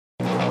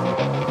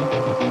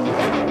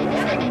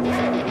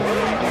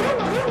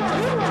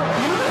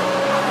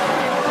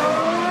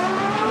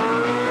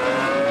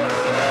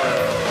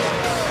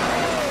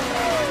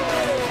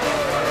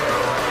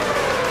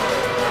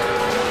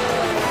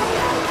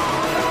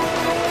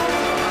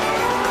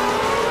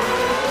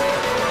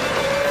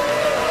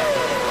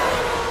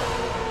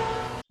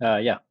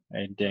Yeah,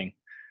 I ding.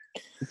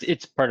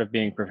 It's part of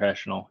being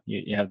professional.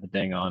 You have the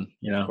ding on,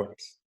 Of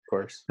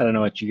course. I don't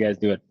know what you guys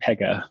do at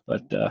Pega,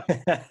 but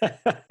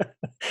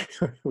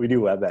We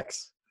do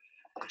WebEx.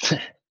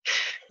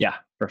 yeah,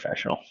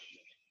 professional.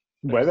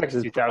 WebEx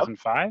is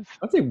 2005. I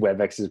don't think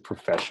WebEx is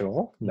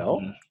professional.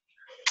 No,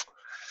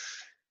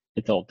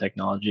 It's old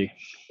technology.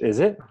 is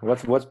it?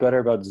 What's better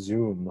about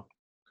Zoom?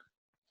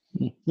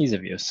 Ease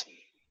of use.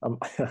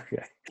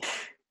 Okay.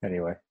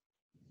 Anyway,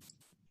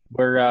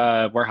 We're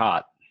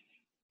hot.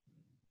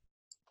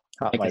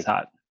 hot Mike mic. is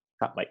hot.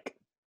 Hot mic.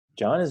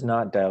 John is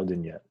not dialed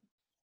in yet.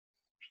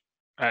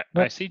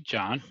 I see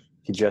John.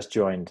 He just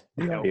joined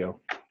the Yep. audio.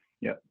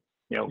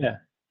 Yeah,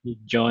 he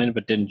joined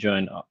but didn't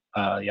join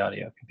the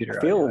audio computer.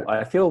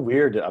 I feel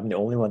weird. I'm the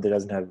only one that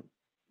doesn't have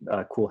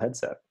a cool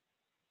headset.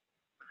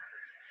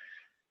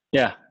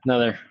 Yeah,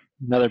 another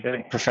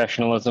Okay.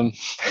 professionalism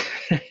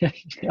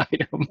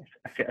item.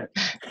 I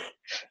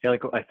feel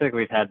like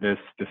we've had this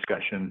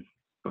discussion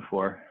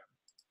before.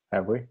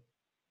 Have we?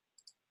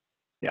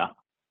 Yeah.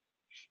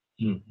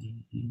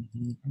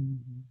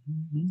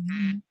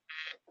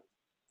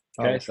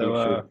 Okay,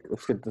 so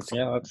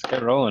let's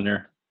get rolling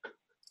here.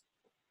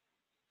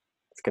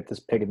 Let's get this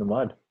pig in the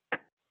mud,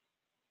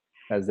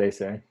 as they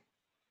say.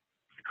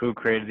 Who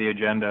created the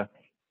agenda?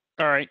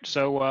 All right,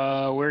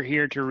 so we're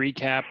here to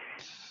recap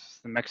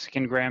the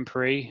Mexican Grand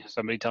Prix.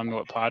 Somebody tell me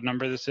what pod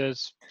number this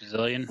is.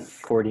 Bazillion.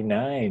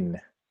 49.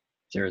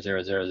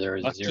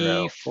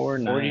 0000049.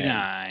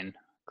 49.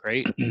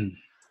 Great.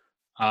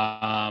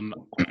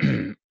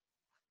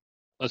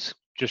 Let's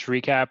just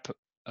recap.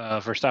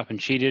 Verstappen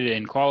cheated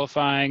in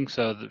qualifying,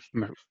 so the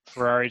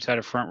Ferraris had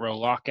a front row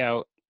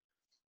lockout.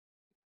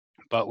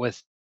 But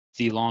with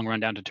the long run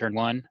down to turn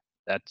one,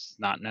 that's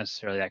not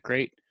necessarily that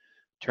great.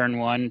 Turn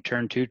one,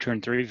 turn two,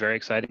 turn three, very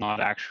exciting. A lot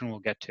of action. We'll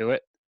get to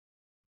it.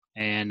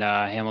 And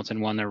Hamilton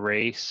won the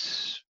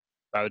race.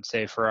 I would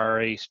say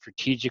Ferrari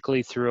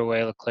strategically threw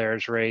away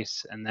Leclerc's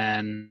race, and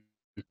then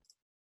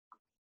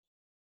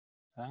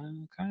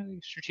kind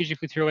of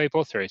strategically threw away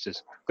both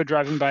races. Good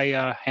driving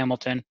by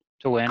Hamilton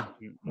to win.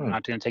 I'm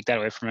not going to take that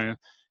away from him.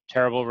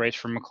 Terrible race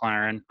from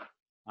McLaren.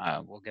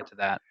 We'll get to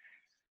that.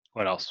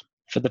 What else?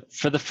 For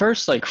the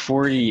first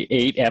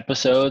 48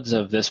 episodes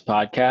of this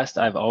podcast,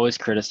 I've always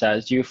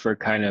criticized you for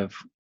kind of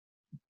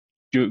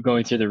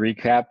going through the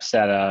recaps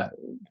at a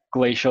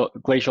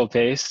glacial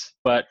pace.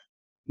 But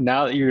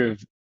now that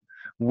you've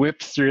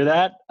whipped through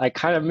that, I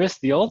kind of miss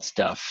the old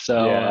stuff.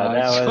 So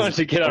I just wanted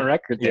to get on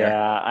record there.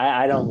 Yeah,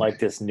 I don't like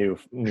this new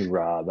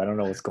Rob. I don't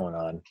know what's going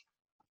on.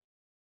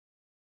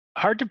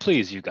 Hard to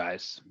please you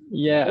guys.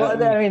 Yeah.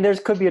 Well, I mean, there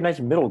could be a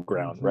nice middle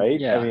ground, right?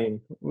 Yeah. I mean,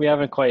 we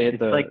haven't quite hit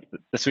the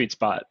sweet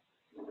spot.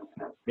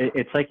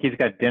 It's like he's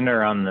got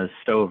dinner on the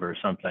stove or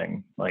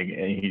something. Like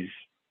he's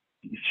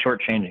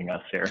shortchanging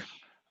us here.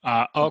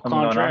 Au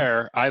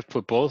contraire, I've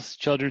put both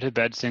children to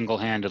bed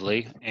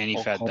single-handedly, and he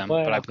fed them,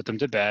 but I put them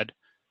to bed.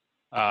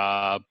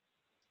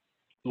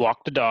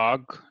 Walked the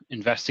dog,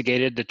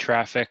 investigated the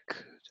traffic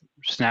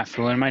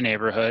snafu in my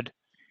neighborhood,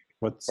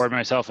 poured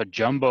myself a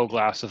jumbo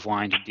glass of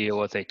wine to deal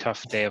with a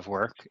tough day of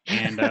work,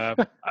 and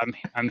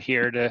I'm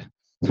here to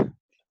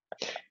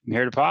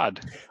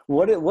pod.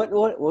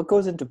 What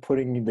goes into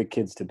putting the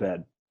kids to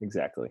bed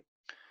exactly?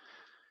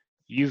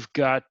 You've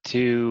got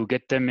to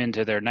get them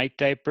into their night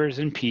diapers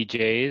and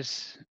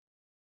PJs.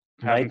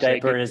 Night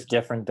diaper is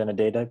different than a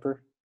day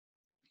diaper?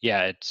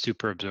 Yeah, it's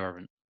super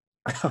absorbent.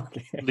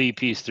 Okay. Lee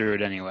pees through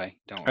it anyway.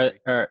 Don't worry.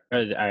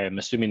 I am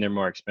assuming they're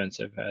more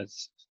expensive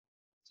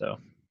so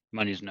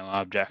money's no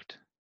object.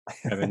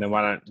 I mean, then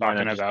why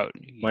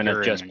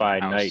not just buy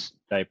night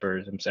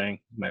diapers? I'm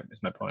saying is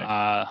my point.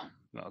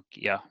 Well,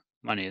 yeah,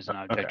 money is an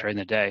object during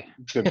the day.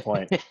 Good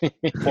point.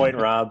 Point,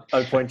 Rob.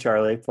 Point,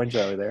 Charlie. Point,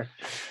 Charlie. There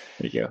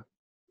you go.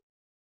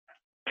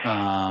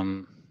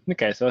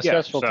 Okay, so a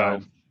stressful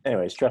time.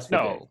 Anyway, stressful.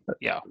 No, day.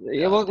 Yeah,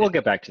 we'll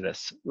get back to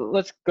this.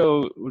 Let's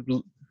go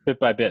bit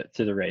by bit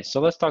to the race. So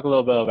let's talk a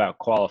little bit about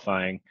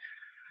qualifying.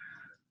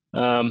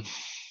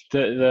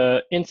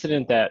 The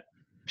incident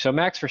so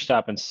Max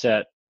Verstappen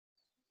set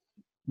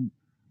the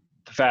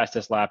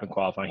fastest lap in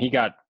qualifying. He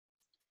got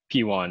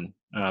P1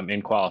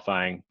 in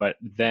qualifying, but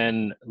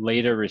then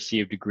later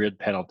received a grid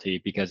penalty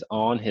because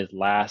on his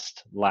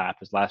last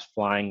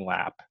flying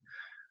lap,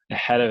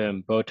 ahead of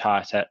him,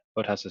 Bottas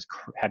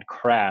had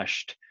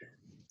crashed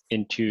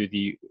in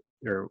the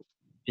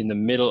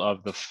middle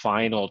of the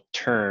final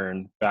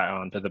turn back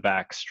onto the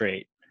back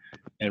straight,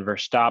 and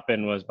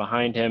Verstappen was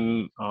behind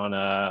him on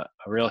a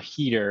real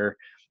heater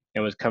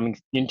and was coming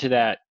into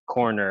that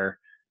corner,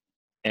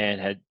 and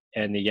the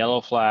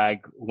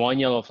one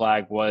yellow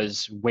flag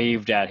was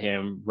waved at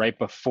him right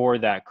before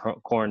that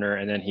corner,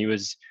 and then he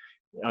was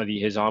on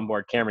his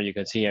onboard camera, you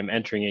can see him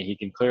entering it. He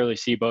can clearly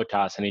see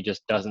Bottas, and he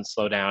just doesn't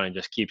slow down and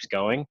just keeps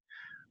going.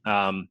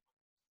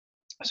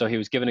 So he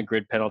was given a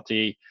grid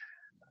penalty.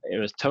 It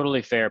was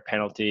totally fair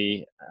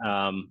penalty.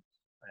 I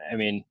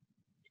mean,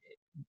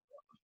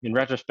 in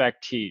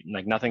retrospect,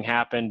 nothing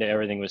happened.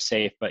 Everything was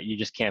safe, but you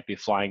just can't be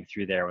flying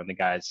through there when the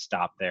guys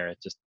stop there. It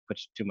just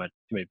puts too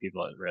many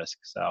people at risk.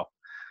 So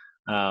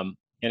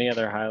Any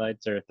other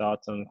highlights or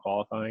thoughts on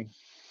qualifying?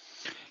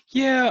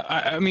 Yeah,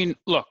 I mean,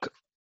 look,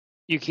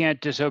 you can't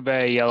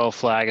disobey a yellow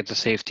flag. It's a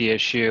safety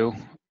issue.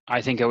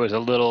 I think it was a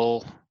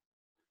little,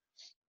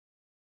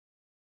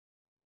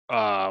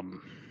 I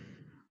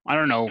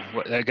don't know.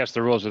 I guess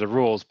the rules are the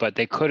rules, but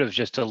they could have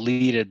just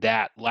deleted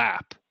that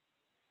lap.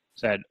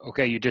 Said,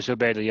 okay, you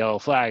disobeyed the yellow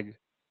flag.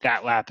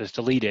 That lap is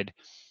deleted.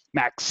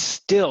 Max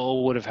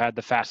still would have had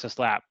the fastest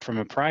lap from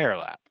a prior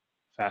lap,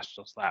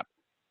 fastest lap.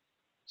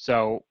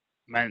 So,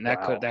 man, that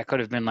Wow. could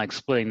have been like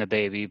splitting the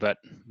baby, but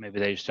maybe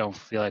they just don't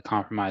feel like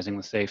compromising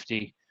the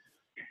safety.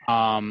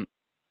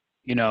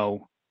 You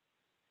know,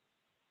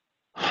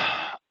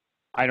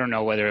 I don't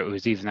know whether it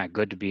was even that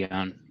good to be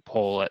on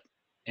pole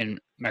in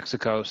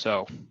Mexico.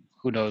 So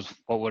who knows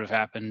what would have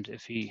happened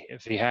if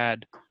he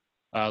had.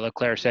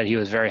 Leclerc said he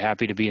was very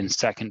happy to be in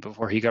second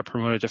before he got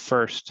promoted to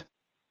first.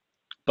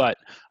 But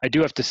I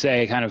do have to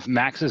say, kind of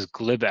Max's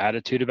glib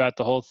attitude about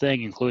the whole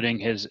thing, including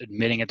his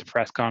admitting at the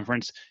press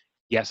conference,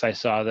 yes, I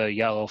saw the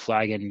yellow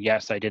flag, and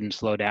yes, I didn't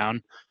slow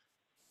down.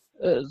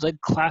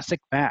 Like classic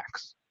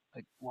Max.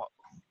 Like, what?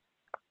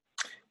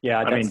 Yeah,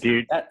 I mean,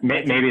 dude,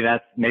 maybe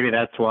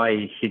that's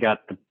why he got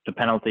the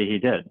penalty he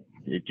did.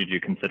 Did you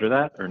consider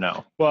that or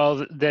no? Well,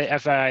 the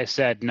FIA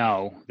said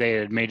no. They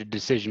had made a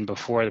decision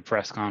before the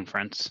press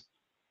conference.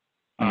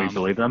 And we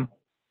believe them?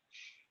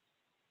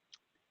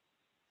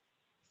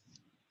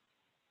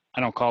 I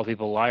don't call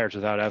people liars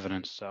without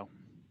evidence, so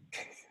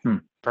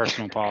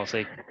personal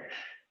policy.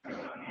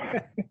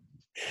 I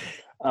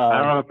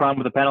don't have a problem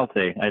with the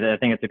penalty. I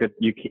think it's a good.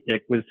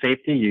 With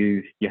safety,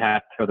 you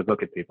have to throw the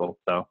book at people.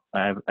 So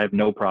I have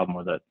no problem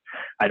with it.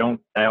 I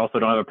also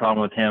don't have a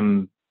problem with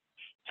him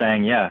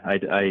saying, yeah,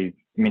 I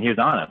mean, he was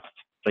honest.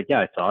 It's like, yeah,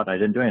 I saw it. I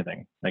didn't do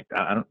anything. Like,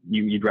 I don't.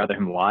 You'd rather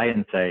him lie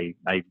and say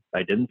I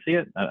didn't see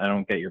it. I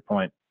don't get your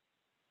point.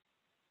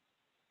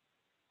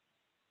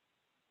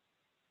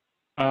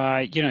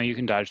 You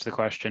can dodge the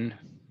question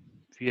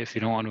if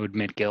you don't want to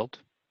admit guilt.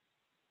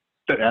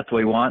 That's what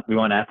we want. We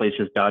want athletes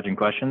just dodging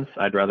questions.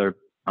 I'd rather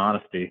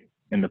honesty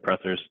in the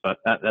pressers, but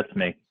that's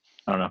me.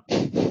 I don't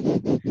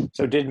know.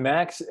 So did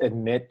Max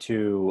admit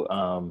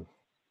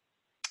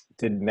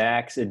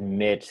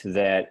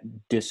that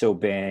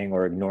disobeying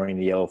or ignoring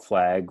the yellow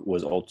flag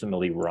was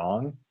ultimately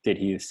wrong? Did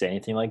he say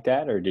anything like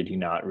that, or did he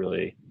not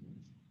really?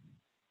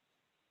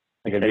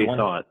 Like, he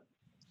saw it.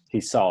 He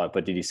saw it,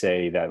 but did he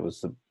say that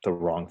was the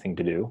wrong thing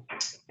to do?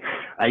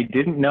 I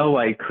didn't know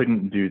I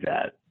couldn't do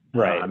that.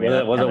 Right. I mean,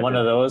 was it one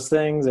of those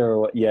things, or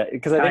what? Yeah?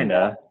 Because I think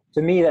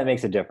to me that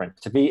makes a difference.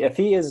 If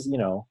he is,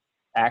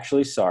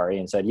 actually sorry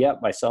and said, "Yep,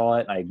 I saw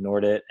it, I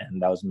ignored it,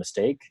 and that was a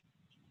mistake,"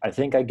 I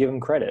think I give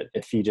him credit.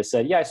 If he just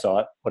said, "Yeah, I saw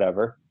it,"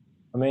 whatever,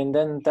 I mean,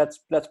 then that's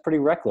pretty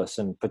reckless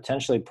and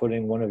potentially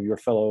putting one of your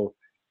fellow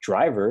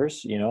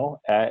drivers,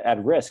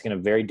 at risk in a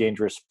very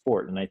dangerous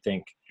sport. And I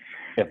think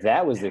if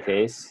that was the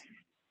case,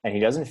 and he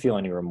doesn't feel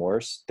any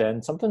remorse,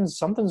 then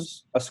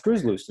something's a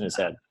screw's loose in his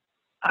head.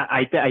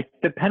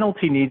 The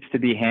penalty needs to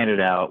be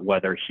handed out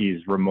whether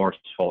he's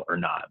remorseful or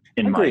not.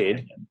 My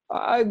opinion.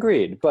 I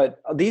agreed.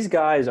 But these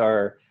guys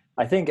are,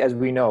 I think, as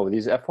we know,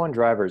 these F1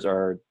 drivers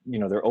are,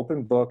 they're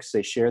open books.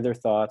 They share their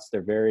thoughts.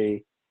 They're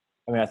very,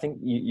 I think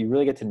you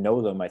really get to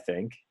know them, I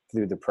think,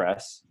 through the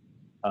press.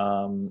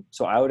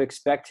 So I would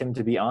expect him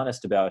to be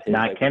honest about his.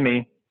 Not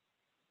Kimi.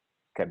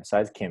 Okay,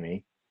 besides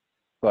Kimi.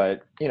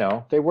 But,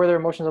 they wear their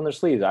emotions on their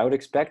sleeves. I would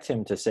expect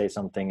him to say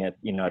something at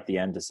the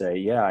end to say,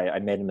 yeah, I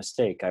made a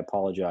mistake. I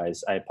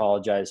apologize. I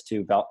apologize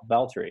to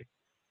Valtteri.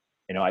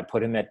 I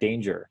put him at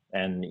danger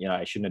and,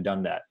 I shouldn't have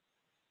done that.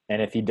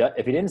 And if he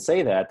didn't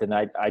say that, then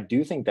I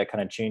do think that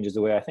kind of changes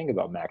the way I think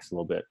about Max a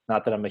little bit.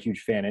 Not that I'm a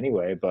huge fan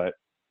anyway, but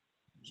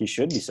he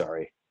should be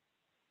sorry.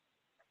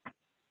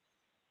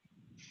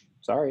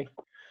 Sorry.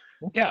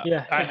 Yeah.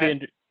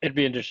 It'd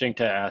be interesting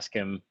to ask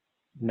him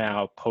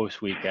now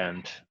post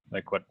weekend,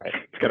 like what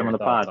get him on the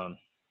pod.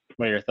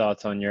 What are your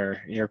thoughts on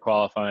your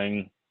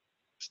qualifying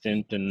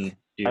stint, and do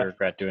you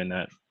regret doing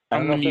that?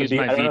 I'm going to use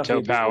my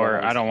veto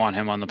power. I don't want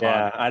him on the pod.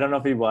 Yeah, I don't know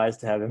if it'd be wise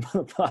to have him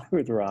on the pod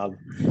with Rob.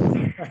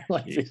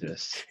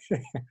 Jesus.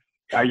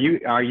 Are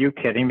you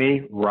kidding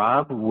me?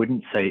 Rob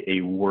wouldn't say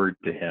a word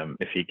to him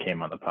if he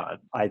came on the pod.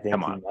 I think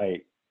he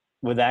might.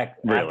 With that,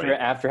 really?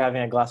 After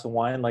having a glass of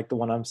wine like the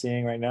one I'm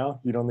seeing right now,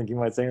 you don't think he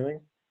might say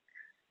anything?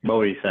 What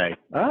would he say?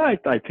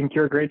 I think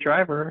you're a great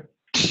driver.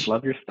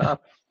 Love your stuff.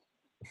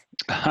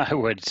 I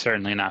would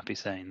certainly not be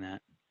saying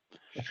that.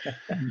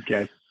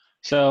 Okay.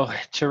 So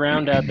to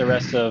round out the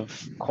rest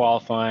of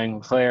qualifying,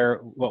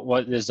 Leclerc,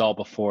 what is all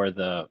before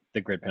the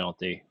grid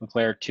penalty?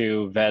 Leclerc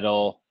 2,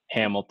 Vettel,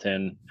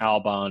 Hamilton,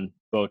 Albon,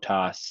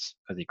 Bottas,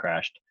 because he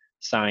crashed,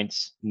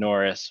 Sainz,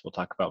 Norris, we'll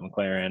talk about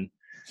McLaren,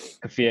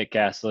 Kvyat,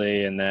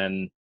 Gasly, and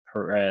then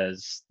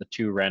Perez, the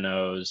 2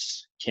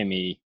 Renaults,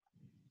 Kimi,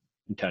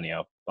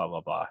 Antonio, blah,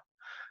 blah,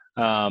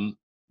 blah.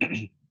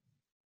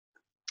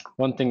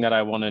 One thing that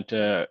I wanted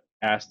to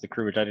ask the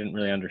crew, which I didn't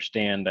really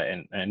understand,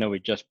 and I know we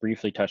just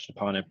briefly touched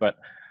upon it, but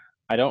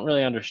I don't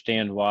really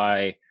understand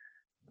why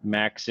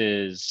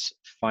Max's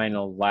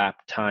final lap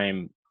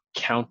time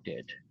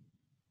counted.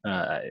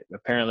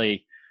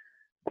 Apparently,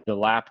 the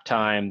lap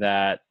time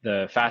that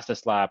the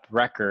fastest lap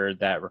record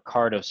that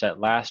Ricciardo set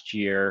last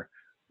year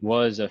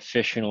was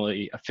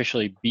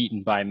officially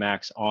beaten by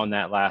Max on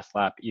that last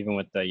lap, even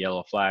with the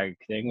yellow flag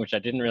thing, which I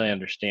didn't really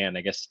understand.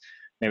 I guess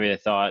maybe they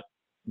thought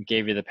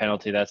gave you the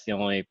penalty, that's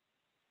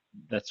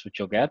what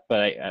you'll get, but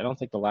I don't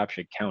think the lap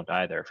should count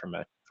either from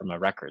a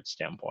record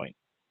standpoint.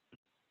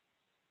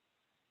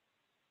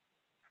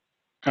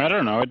 I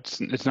don't know.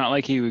 It's not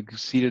like he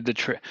exceeded the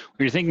track.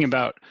 When you're thinking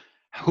about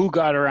who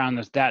got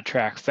around that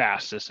track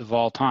fastest of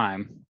all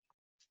time,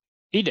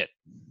 he did.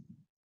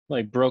 Well,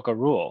 he broke a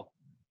rule.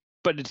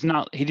 But it's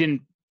not. He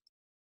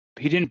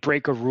didn't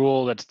break a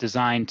rule that's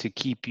designed to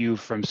keep you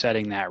from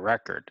setting that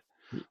record.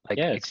 Like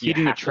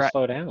exceeding the track.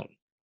 Slow down.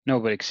 No,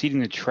 but exceeding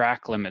the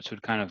track limits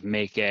would kind of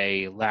make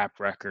a lap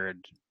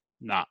record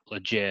not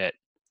legit,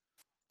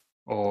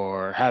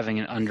 or having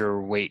an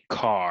underweight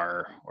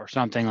car or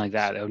something like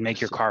that. It would make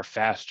your car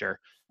faster.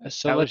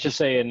 So let's just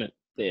say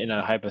in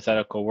a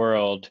hypothetical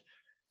world,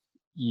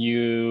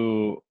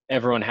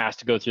 everyone has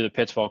to go through the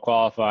pits while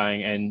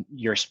qualifying, and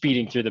you're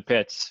speeding through the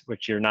pits,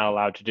 which you're not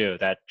allowed to do.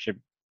 That should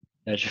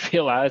be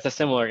allowed.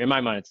 In my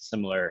mind, it's a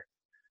similar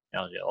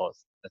analogy.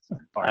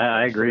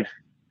 I agree.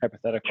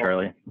 Hypothetical.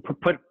 Charlie,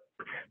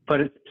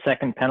 put a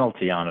second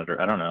penalty on it,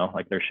 or I don't know.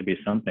 Like there should be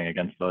something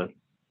against those.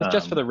 It's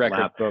just for the record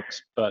lap.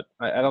 books, but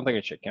I don't think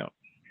it should count.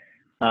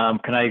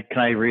 Can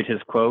I read his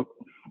quote,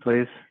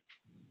 please?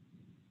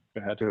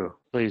 Go ahead.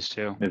 Please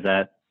do. Is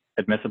that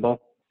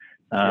admissible?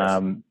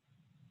 Yes.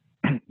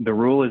 The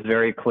rule is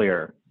very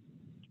clear.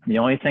 The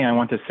only thing I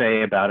want to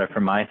say about it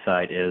from my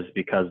side is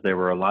because there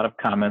were a lot of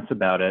comments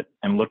about it,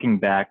 and looking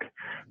back,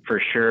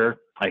 for sure,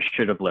 I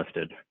should have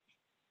lifted.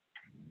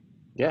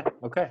 Yeah.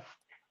 Okay.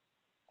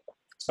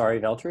 Sorry,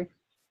 Valtteri.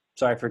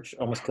 Sorry for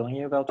almost killing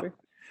you, Valtteri.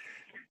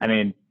 I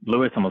mean,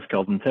 Lewis almost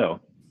killed him too.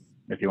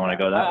 If you want to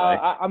go that way.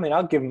 I mean,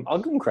 I'll give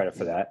him credit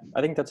for that.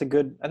 I think that's a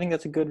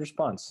good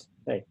response.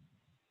 Hey,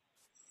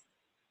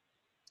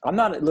 I'm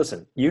not.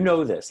 Listen, you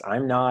know this.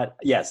 I'm not.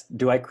 Yes.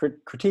 Do I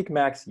critique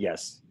Max?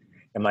 Yes.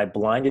 Am I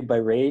blinded by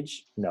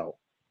rage? No.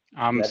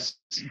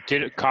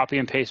 Did it copy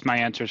and paste my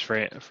answers for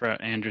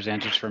Andrew's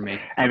answers for me?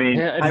 I mean,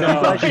 Yeah, I'm no.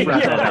 glad you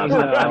brought that up. No.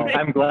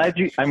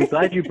 I'm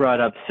glad you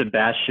brought up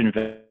Sebastian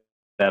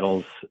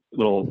Vettel's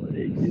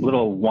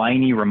little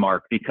whiny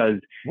remark, because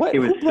What? it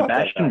was Who brought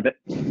that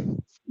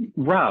Sebastian.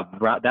 Rob,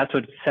 that's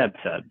what Seb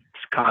said.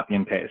 It's copy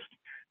and paste.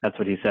 That's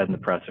what he said in the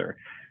presser.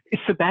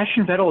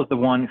 Sebastian Vettel is the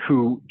one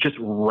who just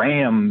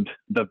rammed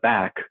the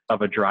back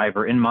of a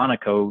driver in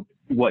Monaco,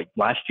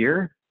 last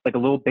year? Like a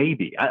little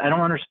baby. I don't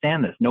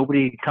understand this.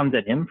 Nobody comes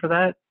at him for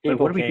that? Like,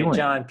 what are we doing?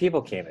 John,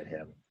 people came at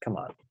him. Come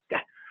on.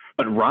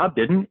 But Rob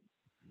didn't.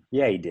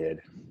 Yeah, he did.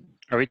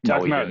 Are we No,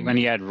 talking he about didn't. when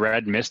he had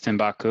red mist in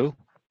Baku?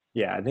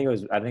 Yeah, I think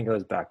it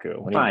was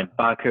Baku. Fine,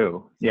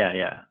 Baku.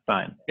 Yeah,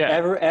 fine. Yeah.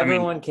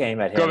 Everyone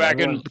came at him.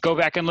 Go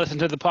back and listen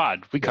to the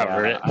pod. We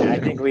covered it. I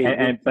think we.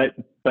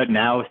 But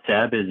now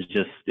Seb is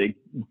just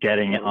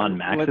getting on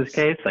Max's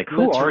case. Like,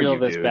 who Let's are reel you,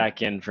 this dude?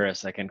 back in for a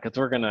second, because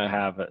we're gonna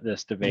have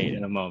this debate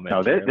in a moment.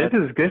 No, this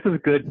is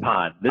good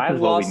pod. This is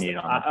what we need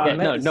on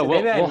this.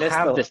 We'll missed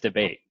have this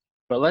debate.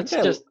 But let's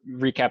just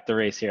recap the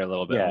race here a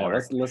little bit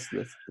more. Let's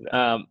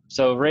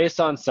So race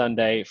on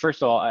Sunday.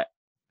 First of all,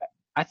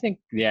 I think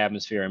the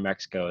atmosphere in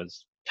Mexico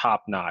is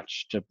top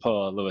notch to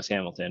pull Lewis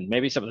Hamilton.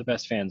 Maybe some of the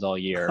best fans all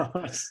year.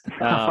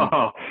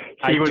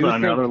 He was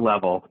on another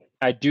level.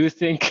 I do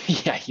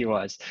think, yeah, he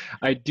was.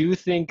 I do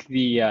think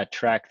the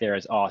track there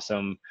is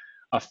awesome.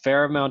 A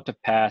fair amount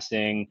of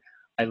passing.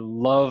 I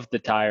love the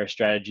tire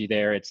strategy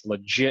there. It's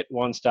legit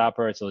one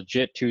stopper. It's a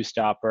legit two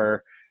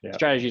stopper. Yeah.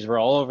 Strategies were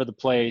all over the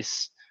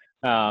place.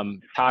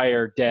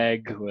 Tire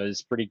deg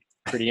was pretty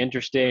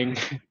interesting.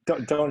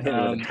 Don't hit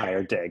me with a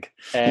tire dig.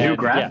 And, New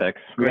graphics.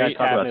 Yeah, We gotta great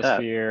talk about that.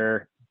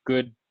 atmosphere.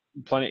 Good,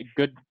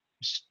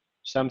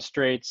 some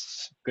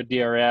straights. Good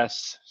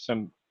DRS.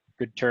 Some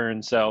good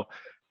turns. So,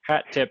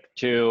 hat tip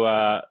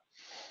to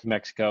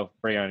Mexico,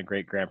 bring on a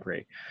great Grand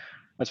Prix.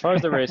 As far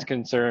as the race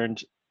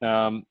concerned,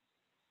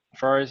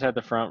 Ferraris had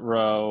the front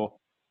row.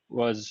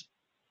 Was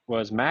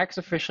Max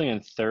officially in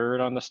third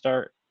on the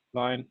start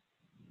line?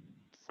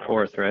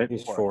 Fourth, right?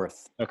 He's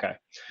fourth. Okay.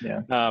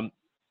 Yeah.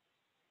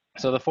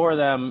 So the four of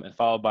them,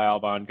 followed by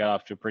Albon, got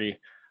off to a pretty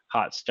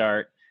hot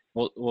start.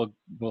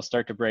 We'll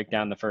start to break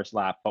down the first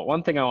lap. But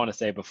one thing I want to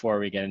say before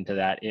we get into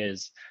that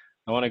is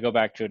I want to go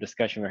back to a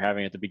discussion we were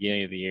having at the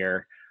beginning of the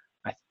year.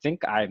 I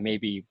think I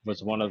maybe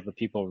was one of the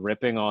people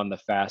ripping on the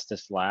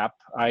fastest lap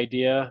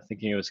idea,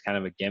 thinking it was kind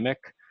of a gimmick.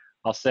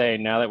 I'll say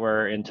now that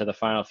we're into the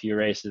final few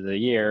races of the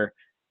year,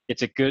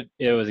 it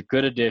was a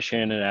good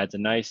addition. It adds a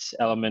nice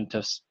element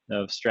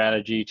of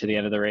strategy to the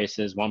end of the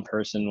races. One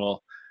person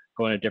will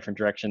go in a different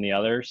direction than the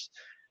others.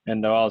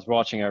 And while I was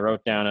watching, I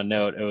wrote down a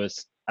note.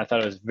 I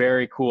thought it was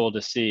very cool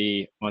to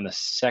see on the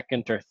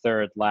second or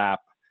third lap,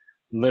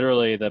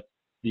 literally the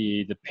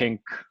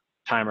pink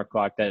timer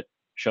clock that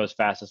shows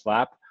fastest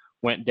lap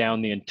went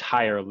down the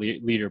entire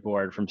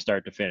leaderboard from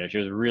start to finish. It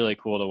was really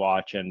cool to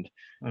watch, and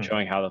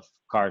showing how the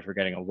cars were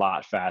getting a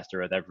lot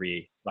faster with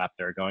every lap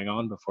they were going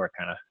on before it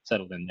kind of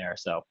settled in there.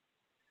 So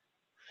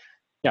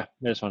yeah,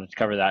 I just wanted to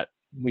cover that.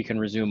 We can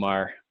resume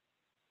our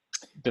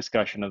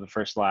discussion of the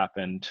first lap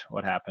and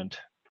what happened.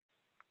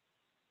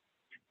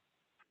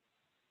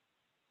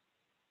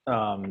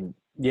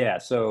 Yeah,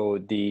 so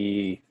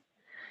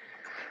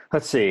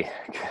let's see.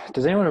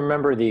 Does anyone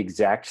remember the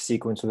exact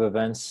sequence of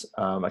events?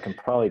 I can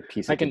probably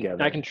piece it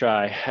together. I can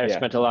try. I've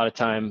spent a lot of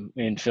time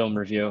in film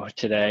review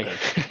today.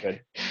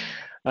 Okay,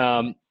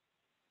 good.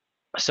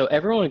 So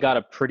everyone got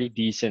a pretty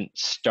decent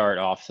start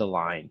off the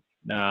line.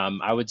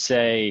 I would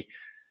say,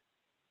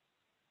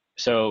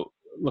 so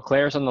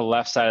Leclerc's on the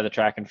left side of the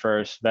track in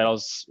first,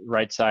 Vettel's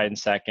right side in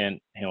second,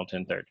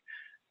 Hamilton third.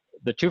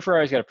 The two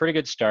Ferraris got a pretty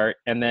good start,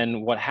 and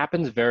then what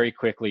happens very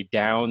quickly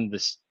down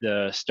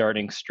the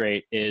starting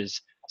straight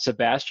is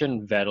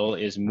Sebastian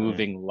Vettel is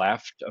moving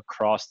left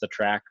across the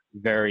track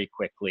very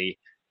quickly,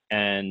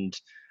 and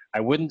I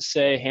wouldn't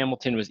say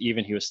Hamilton was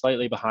even. He was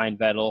slightly behind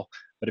Vettel,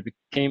 but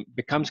it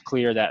becomes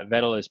clear that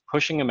Vettel is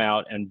pushing him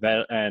out, and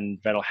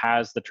Vettel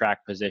has the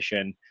track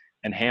position,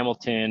 and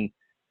Hamilton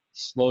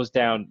slows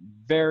down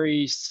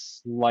very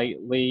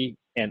slightly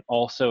and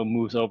also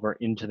moves over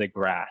into the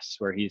grass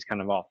where he's kind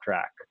of off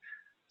track.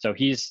 So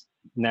he's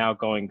now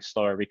going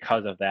slower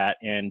because of that,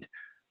 and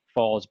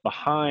falls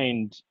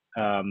behind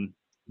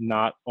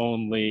not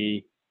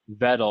only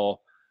Vettel,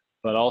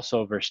 but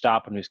also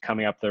Verstappen, who's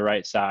coming up the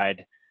right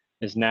side,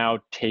 is now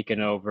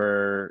taken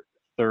over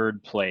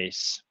third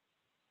place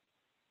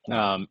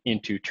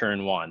into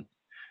turn one.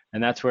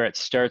 And that's where it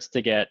starts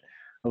to get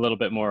a little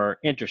bit more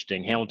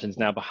interesting. Hamilton's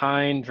now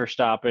behind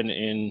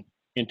Verstappen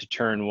into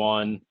turn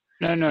one.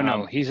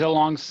 No. He's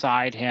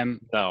alongside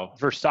him. No.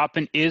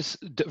 Verstappen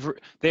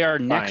they are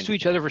next Fine. to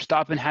each other.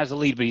 Verstappen has the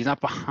lead, but he's not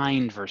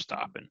behind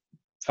Verstappen.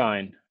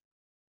 Fine.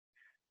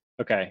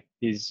 Okay.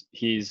 His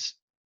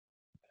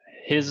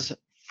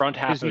front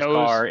half of his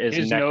car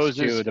is next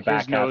to the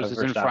back half of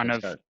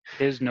Verstappen's car.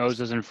 His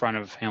nose is in front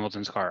of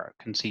Hamilton's car,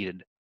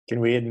 conceded. Can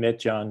we admit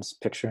John's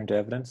picture into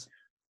evidence?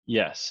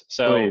 Yes.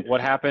 So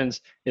what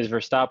happens is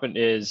Verstappen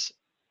is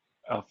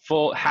a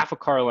full half a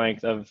car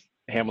length of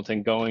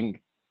Hamilton going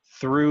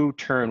through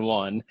turn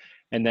one,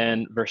 and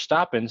then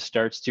Verstappen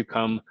starts to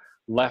come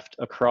left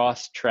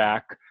across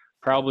track,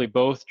 probably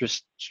both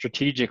just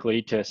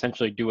strategically to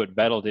essentially do what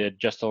Vettel did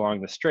just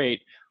along the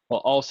straight,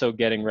 while also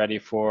getting ready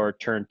for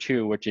turn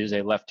two, which is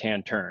a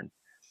left-hand turn.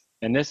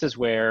 And this is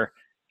where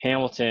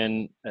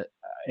Hamilton,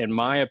 in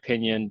my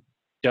opinion,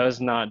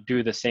 does not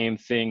do the same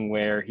thing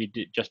where he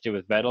just did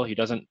with Vettel. He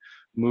doesn't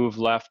move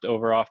left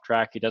over off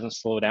track. He doesn't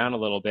slow down a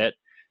little bit.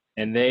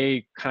 And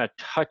they kind of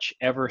touch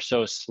ever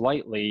so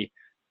slightly,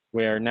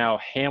 where now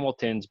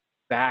Hamilton's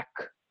back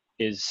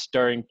is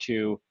starting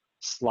to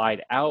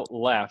slide out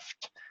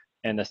left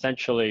and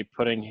essentially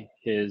putting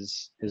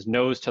his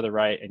nose to the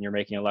right, and you're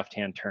making a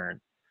left-hand turn.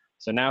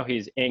 So now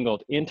he's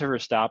angled into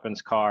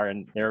Verstappen's car,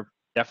 and they're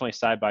definitely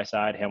side by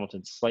side.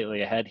 Hamilton's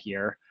slightly ahead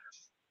here,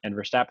 and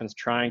Verstappen's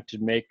trying to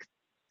make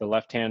the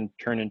left-hand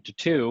turn into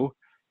two,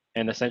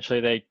 and essentially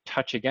they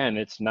touch again.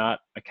 It's not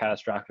a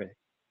catastrophic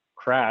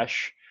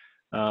crash,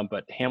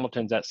 but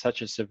Hamilton's at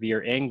such a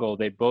severe angle,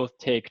 they both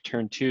take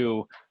turn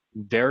two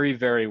very,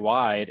 very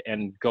wide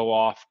and go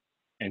off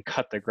and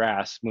cut the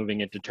grass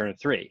moving into turn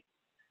three.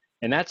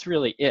 And that's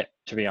really it,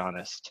 to be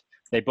honest.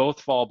 They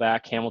both fall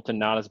back. Hamilton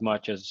not as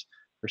much as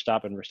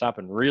Verstappen.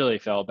 Verstappen really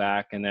fell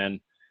back and then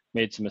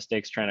made some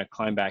mistakes trying to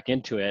climb back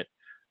into it.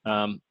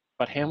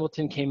 But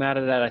Hamilton came out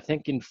of that, I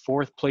think, in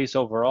fourth place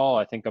overall.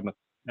 I think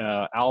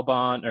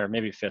Albon, or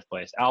maybe fifth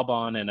place.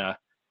 Albon and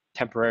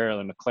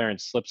temporarily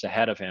McLaren slips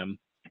ahead of him.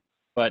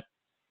 But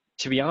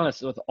to be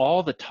honest, with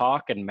all the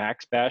talk and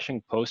Max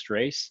bashing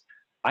post-race,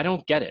 I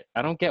don't get it.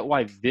 I don't get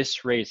why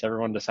this race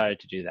everyone decided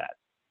to do that.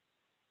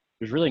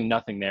 There's really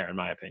nothing there, in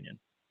my opinion.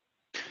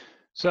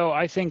 So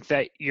I think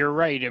that you're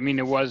right. I mean,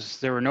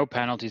 there were no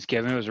penalties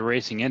given. It was a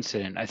racing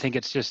incident. I think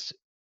it's just,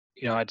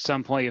 at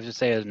some point you have to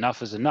say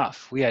enough is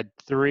enough. We had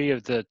three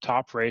of the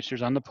top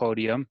racers on the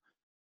podium,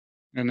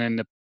 and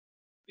then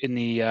in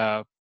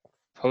the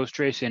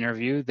post-race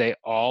interview, they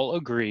all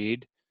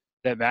agreed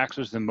that Max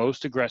was the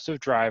most aggressive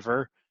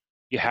driver.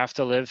 You have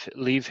to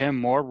leave him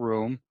more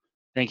room.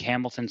 I think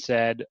Hamilton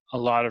said a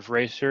lot of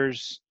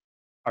racers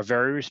are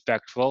very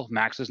respectful.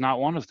 Max is not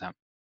one of them.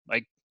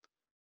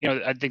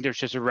 I think there's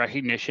just a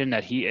recognition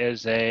that he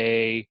is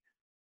a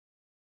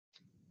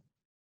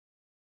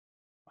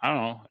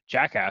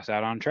jackass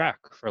out on track,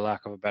 for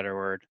lack of a better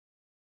word.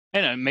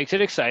 And it makes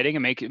it exciting.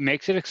 It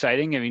makes it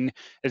exciting. I mean,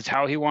 it's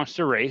how he wants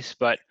to race.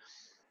 But,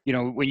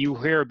 when you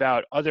hear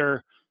about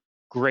other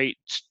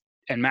greats,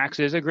 and Max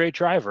is a great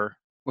driver,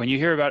 when you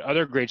hear about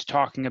other greats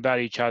talking about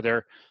each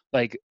other,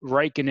 like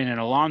Raikkonen and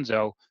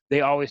Alonso,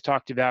 they always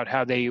talked about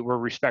how they were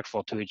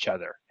respectful to each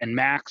other. And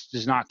Max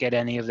does not get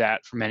any of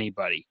that from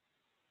anybody.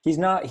 He's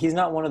not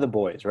one of the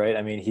boys, right?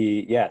 I mean,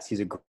 he's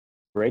a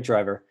great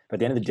driver, but at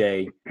the end of the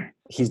day,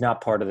 he's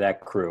not part of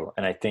that crew.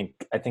 And I think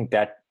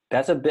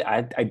that's a bit.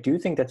 I do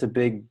think that's a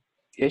big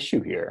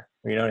issue here.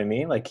 You know what I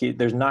mean? Like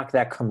there's not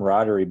that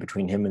camaraderie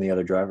between him and the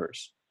other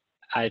drivers.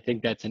 I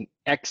think that's an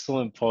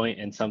excellent point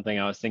and something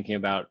I was thinking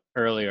about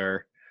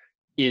earlier.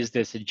 Is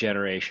this a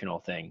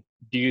generational thing?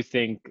 Do you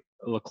think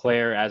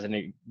Leclerc, as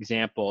an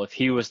example, if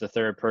he was the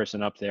third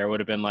person up there, would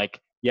have been like,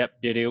 yep,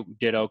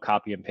 ditto,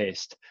 copy and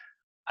paste?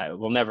 I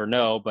will never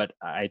know, but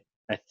I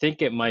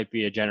think it might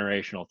be a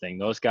generational thing.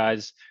 Those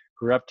guys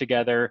grew up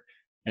together,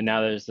 and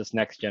now there's this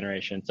next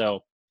generation.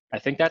 So I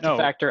think that's a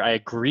factor. I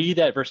agree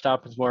that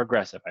Verstappen's more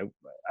aggressive.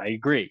 I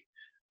agree.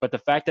 But the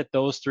fact that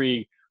those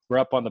three were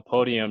up on the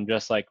podium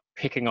just like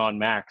picking on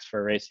Max for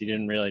a race he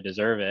didn't really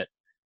deserve it,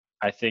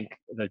 I think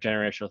the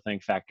generational thing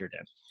factored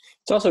in.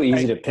 It's also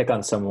easy to pick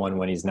on someone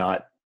when he's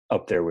not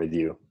up there with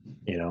you,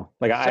 you know?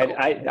 Like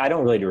I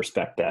don't really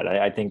respect that.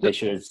 I think they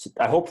should,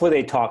 hopefully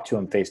they talk to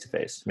him face to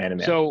face, man to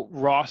man. So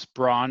Ross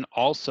Brawn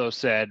also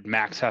said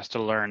Max has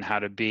to learn how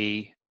to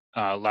be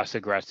less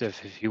aggressive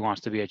if he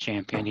wants to be a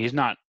champion. He's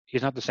not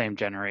the same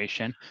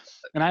generation.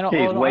 And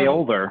he's way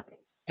older.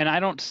 And I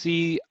don't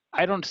see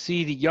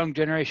the young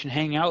generation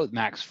hanging out with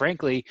Max.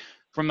 Frankly,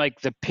 from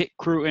like the pit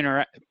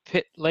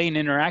lane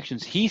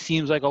interactions, he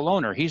seems like a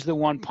loner. He's the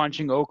one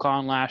punching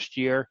Ocon last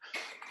year.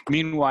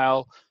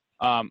 Meanwhile,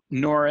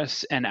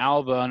 Norris and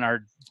Albon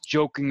are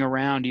joking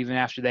around even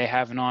after they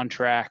have an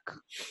on-track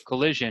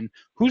collision.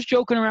 Who's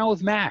joking around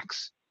with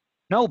Max?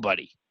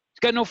 Nobody. He's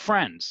got no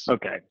friends.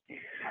 Okay.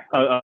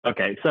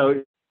 Okay.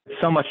 So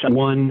much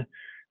one.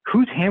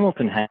 Who's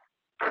Hamilton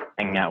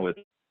hanging out with?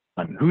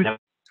 Who's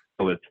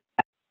with?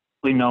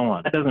 Absolutely no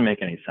one. That doesn't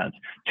make any sense.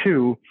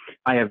 Two,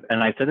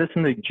 and I said this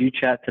in the G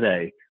chat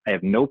today, I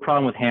have no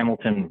problem with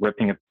Hamilton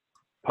ripping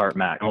apart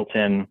Max.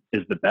 Hamilton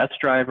is the best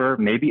driver,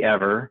 maybe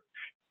ever.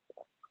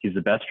 He's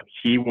the best.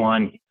 He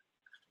won.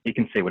 He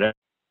can say whatever.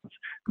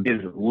 He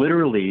is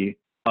literally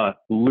a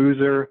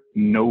loser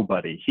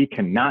nobody. He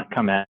cannot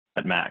come at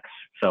Max.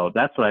 So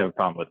that's what I have a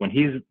problem with. When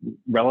he's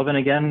relevant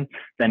again,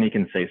 then he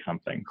can say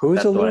something.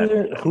 Who's a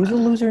loser? Who's a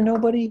loser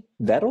nobody?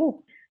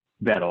 Vettel?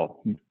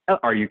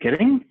 Are you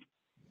kidding?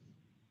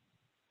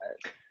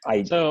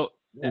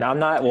 I'm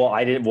not. Well,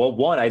 I didn't. Well,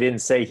 one, I didn't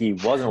say he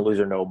wasn't a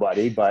loser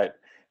nobody, but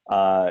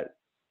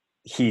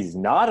he's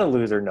not a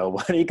loser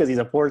nobody because he's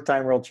a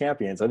 4-time world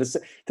champion. So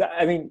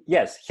I mean,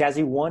 yes, has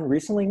he won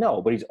recently?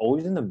 No, but he's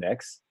always in the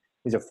mix.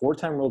 He's a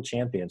 4-time world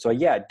champion. So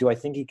yeah, do I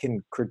think he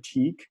can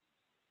critique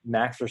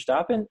Max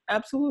Verstappen?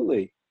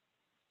 Absolutely.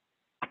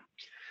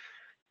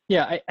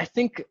 Yeah, I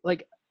think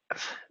like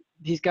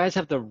these guys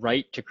have the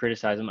right to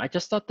criticize him. I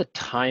just thought the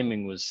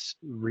timing was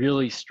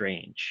really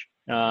strange.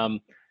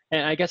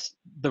 And I guess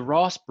the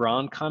Ross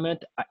Brawn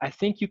comment, I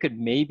think you could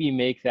maybe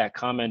make that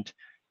comment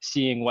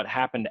seeing what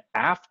happened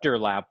after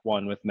lap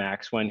 1 with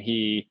Max when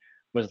he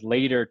was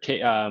later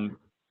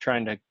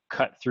trying to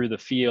cut through the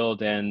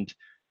field and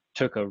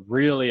took a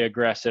really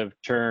aggressive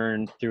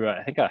turn through,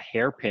 I think, a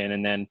hairpin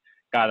and then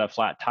got a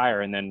flat tire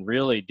and then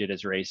really did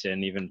his race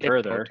in even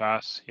further.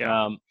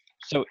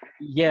 So,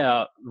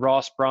 yeah,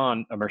 Ross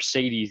Brawn, a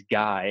Mercedes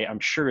guy,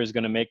 I'm sure is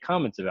going to make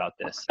comments about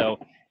this. So,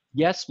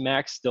 yes,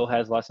 Max still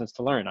has lessons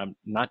to learn. I'm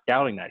not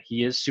doubting that.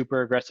 He is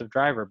super aggressive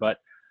driver, but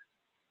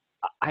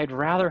I'd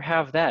rather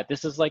have that.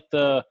 This is like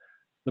the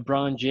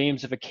LeBron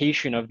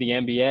Jamesification of the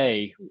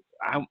NBA.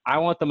 I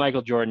want the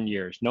Michael Jordan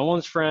years. No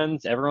one's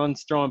friends.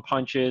 Everyone's throwing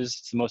punches.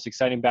 It's the most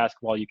exciting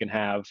basketball you can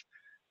have.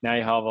 Now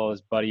you have all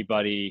this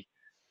buddy,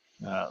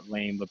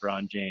 lame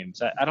LeBron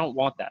James. I don't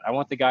want that. I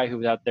want the guy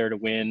who's out there to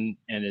win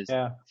and is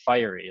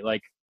fiery.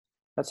 Like,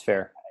 that's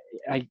fair.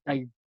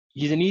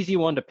 He's an easy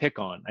one to pick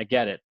on. I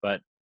get it,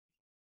 but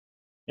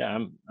yeah,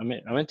 I'm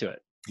into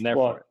it. I'm there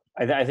for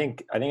it. I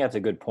think that's a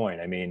good point.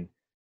 I mean,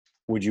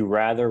 you'd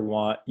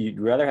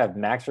rather have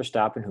Max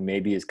Verstappen, who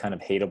maybe is kind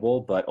of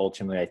hateable, but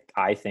ultimately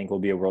I think will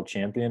be a world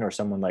champion, or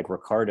someone like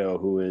Ricciardo,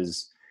 who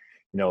is,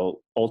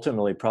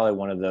 ultimately probably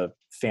one of the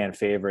fan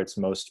favorites,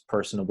 most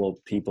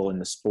personable people in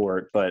the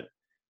sport, but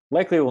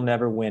likely will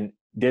never win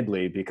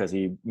diddly because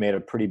he made a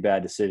pretty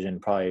bad decision,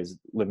 probably is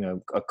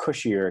living a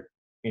cushier,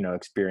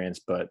 experience,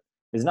 but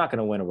is not going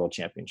to win a world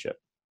championship.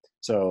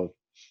 So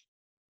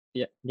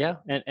Yeah,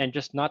 and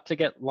just not to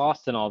get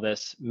lost in all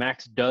this,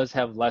 Max does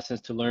have lessons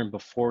to learn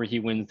before he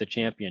wins the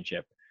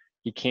championship.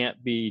 He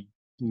can't be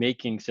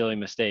making silly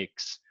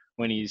mistakes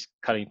when he's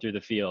cutting through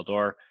the field,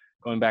 or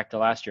going back to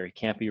last year, he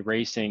can't be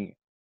racing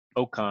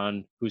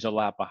Ocon, who's a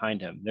lap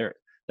behind him. There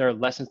are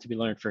lessons to be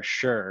learned for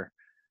sure.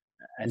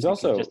 He's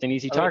also just an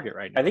easy target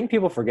right now. I think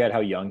people forget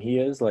how young he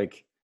is.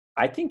 Like,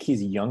 I think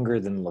he's younger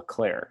than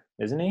Leclerc,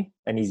 isn't he?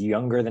 And he's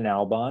younger than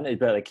Albon.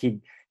 But like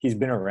he's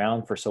been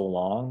around for so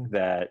long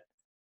that.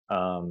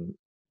 I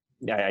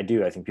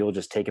do. I think people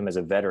just take him as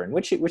a veteran,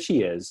 which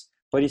he is,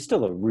 but he's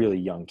still a really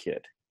young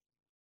kid.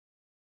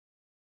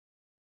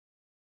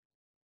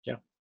 Yeah.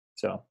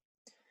 So,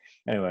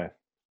 anyway,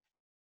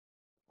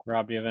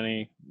 Rob, do you have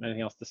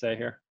anything else to say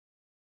here?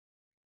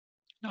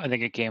 No, I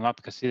think it came up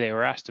because they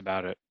were asked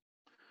about it.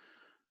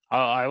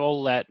 I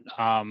will let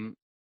 9-time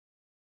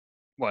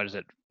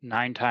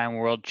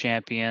world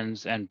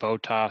champions and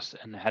Bottas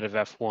and the head of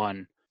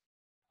F1.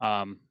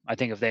 I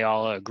think if they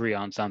all agree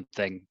on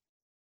something,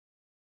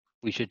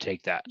 we should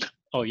take that.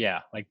 Oh yeah,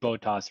 like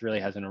Bottas really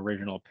has an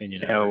original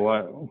opinion. Yeah,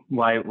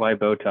 why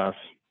Bottas?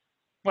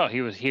 Well,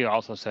 he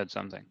also said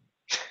something.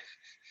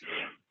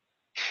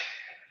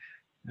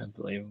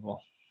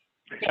 Unbelievable.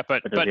 Yeah,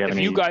 but does he have if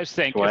any you guys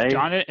think sway?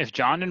 if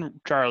John and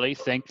Charlie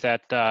think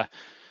that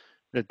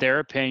that their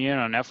opinion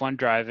on F1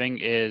 driving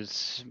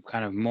is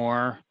kind of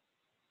more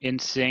in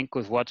sync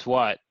with what's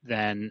what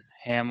than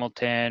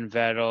Hamilton,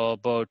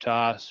 Vettel,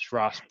 Bottas,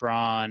 Ross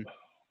Brawn,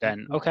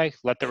 then okay,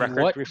 let the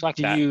record What reflect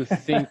do that. you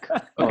think?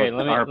 Okay,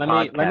 Well, let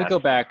me podcast. go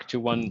back to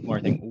one more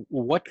thing.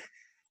 What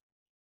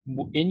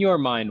in your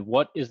mind,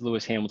 what is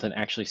Lewis Hamilton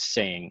actually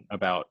saying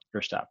about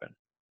Verstappen?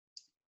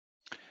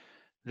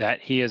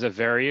 That he is a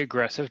very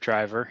aggressive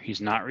driver,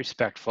 he's not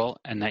respectful,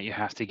 and that you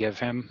have to give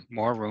him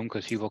more room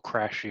because he will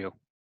crash you.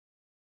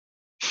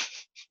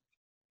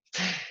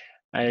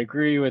 I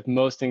agree with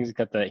most things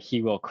except that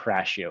he will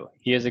crash you.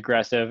 He is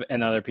aggressive,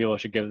 and other people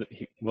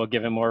will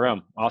give him more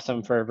room.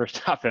 Awesome for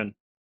Verstappen.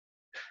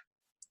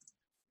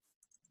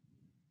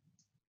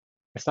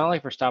 It's not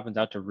like Verstappen's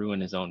out to ruin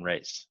his own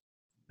race.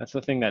 That's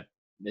the thing that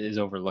is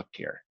overlooked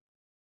here.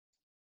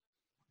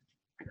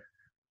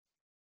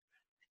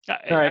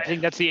 I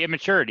think that's the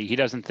immaturity. He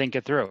doesn't think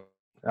it through.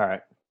 All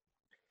right.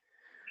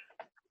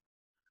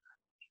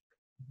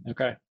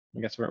 Okay, I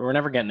guess we're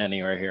never getting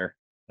anywhere here.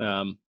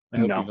 I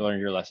hope you've learned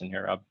your lesson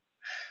here, Rob.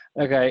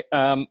 Okay,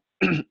 going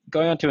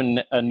on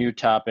to a new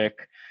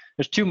topic.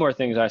 There's two more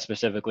things I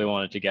specifically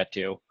wanted to get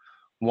to.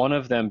 One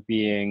of them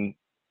being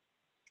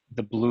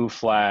the blue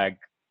flag,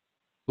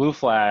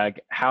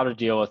 how to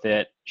deal with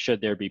it, should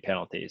there be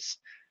penalties.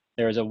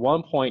 There was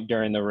one point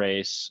during the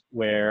race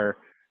where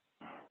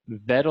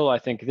Vettel, I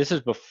think this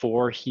is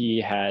before he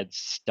had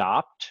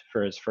stopped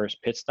for his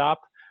first pit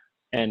stop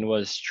and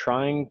was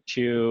trying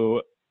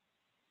to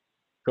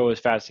go as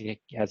fast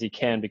as he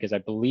can because I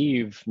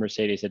believe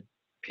Mercedes had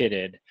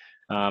pitted,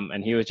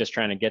 and he was just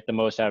trying to get the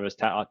most out of his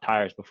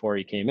tires before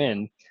he came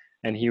in,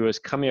 and he was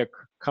coming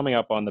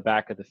up on the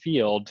back of the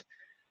field,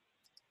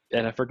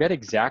 and I forget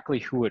exactly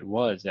who it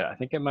was. I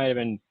think it might have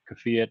been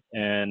Kvyat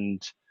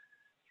and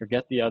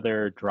forget the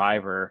other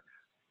driver,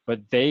 but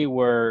they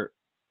were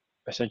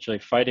essentially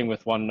fighting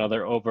with one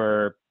another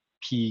over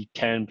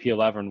P10,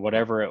 P11,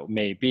 whatever it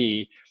may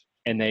be,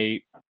 and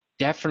they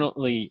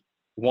definitely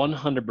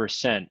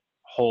 100%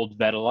 hold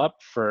Vettel up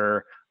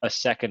for a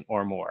second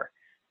or more.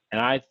 And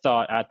I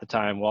thought at the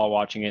time while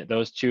watching it,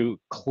 those two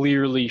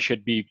clearly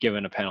should be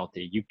given a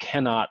penalty. You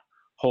cannot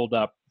hold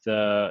up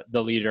the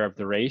leader of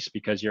the race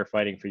because you're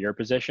fighting for your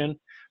position.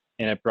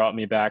 And it brought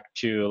me back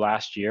to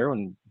last year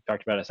when we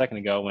talked about it a second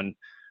ago when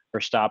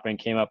Verstappen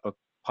came up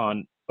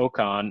upon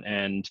Ocon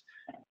and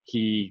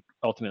he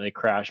ultimately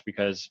crashed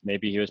because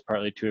maybe he was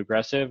partly too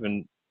aggressive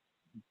and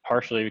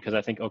partially because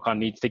I think Ocon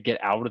needs to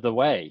get out of the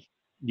way.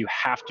 You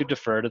have to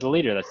defer to the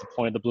leader. That's the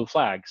point of the blue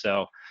flag. So I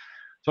was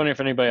wondering if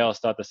anybody else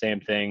thought the same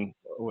thing.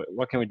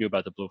 What can we do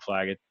about the blue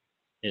flag?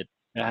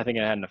 I think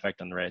it had an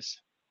effect on the race.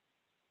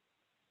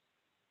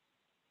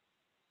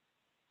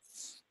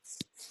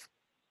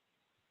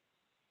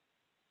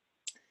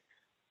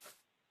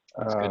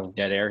 It's good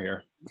dead air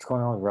here. What's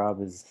going on with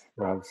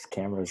Rob's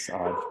camera's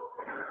odd.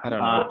 I don't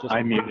know.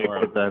 I muted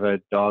because I have a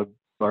dog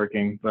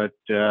barking, but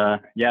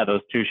yeah,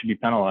 those two should be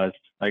penalized.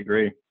 I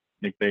agree. I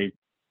think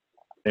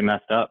they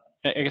messed up.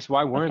 I guess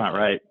why weren't That's not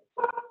right.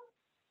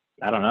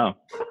 I don't know.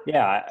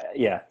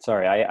 Yeah.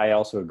 Sorry, I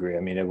also agree. I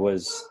mean,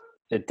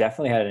 it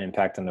definitely had an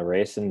impact on the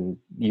race, and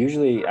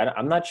usually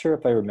I'm not sure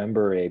if I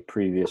remember a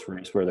previous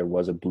race where there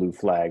was a blue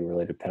flag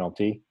related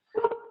penalty,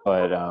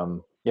 but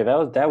yeah,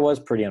 that was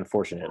pretty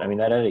unfortunate. I mean,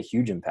 that had a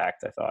huge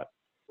impact, I thought.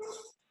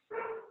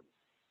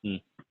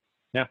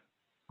 Yeah.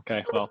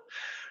 Okay. Well,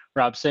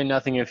 Rob, say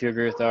nothing if you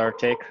agree with our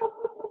take.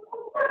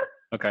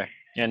 Okay.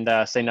 And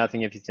say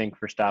nothing if you think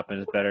Verstappen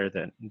is better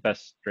than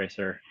best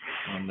racer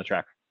on the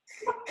track.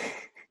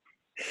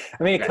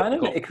 I mean, it kind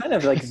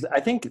of like, I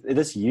think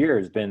this year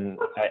has been,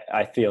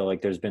 I feel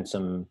like there's been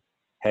some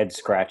head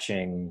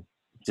scratching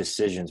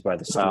decisions by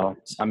the stewards. Well,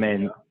 I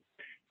mean,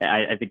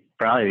 I think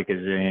probably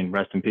because,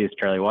 rest in peace,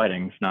 Charlie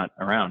Whiting's not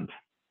around.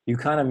 You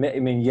kind of, I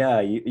mean, yeah,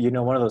 you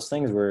know, one of those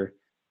things where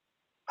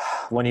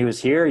when he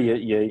was here,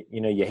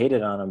 you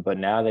hated on him, but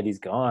now that he's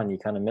gone, you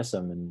kind of miss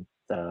him.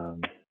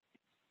 And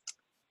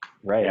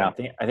right, yeah.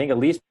 I think at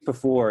least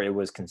before it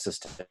was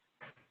consistent.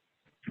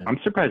 I'm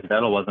surprised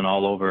Vettel wasn't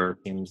all over.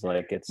 Seems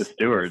like it's the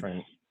stewards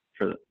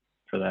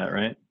for that,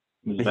 right?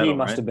 Vettel, he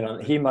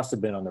must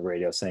have been on the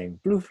radio saying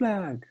blue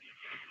flag.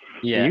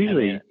 Yeah,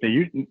 they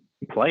usually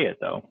play it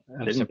though.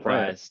 I'm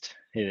surprised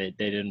they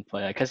didn't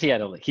play it because he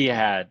had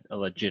a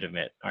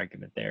legitimate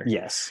argument there.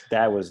 Yes,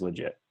 that was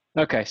legit.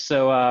 Okay,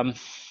 so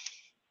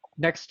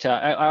next,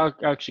 I'll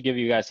actually give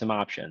you guys some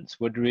options.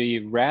 Would we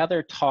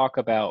rather talk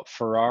about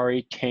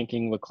Ferrari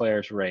tanking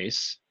Leclerc's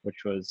race,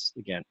 which was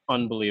again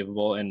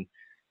unbelievable, and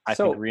I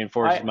think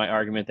reinforces my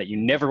argument that you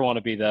never want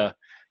to be the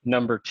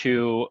number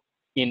 2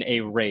 in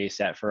a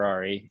race at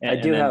Ferrari.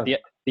 And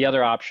the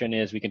other option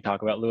is we can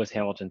talk about Lewis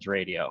Hamilton's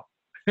radio.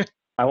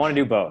 I want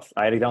to do both.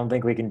 I don't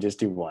think we can just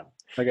do one.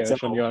 Okay,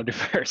 which one do you want to do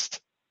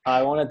first?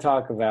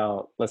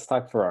 let's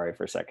talk Ferrari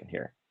for a second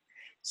here.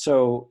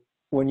 So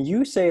when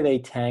you say they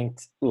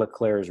tanked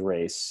Leclerc's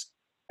race,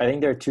 I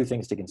think there are two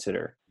things to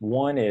consider.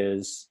 One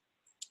is,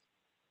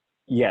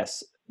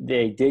 yes,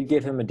 they did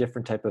give him a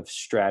different type of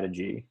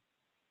strategy,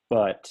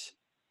 but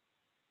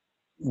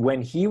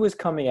when he was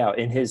coming out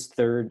in his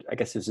third, I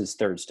guess it was his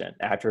third stint,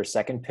 after a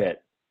second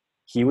pit,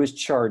 he was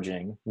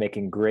charging,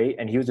 making great,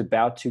 and he was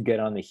about to get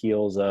on the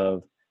heels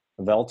of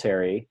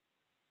Valtteri.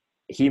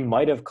 He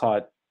might have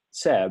caught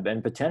Seb,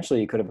 and potentially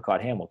he could have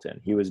caught Hamilton.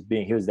 He was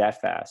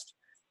that fast,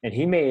 and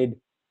he made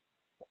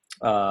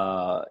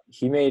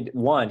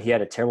one. He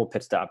had a terrible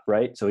pit stop,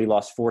 right? So he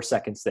lost 4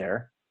 seconds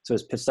there. So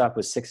his pit stop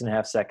was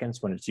 6.5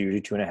 seconds when it's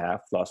usually 2.5.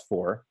 Lost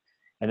 4,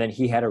 and then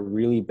he had a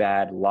really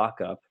bad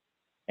lockup,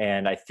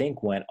 and I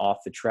think went off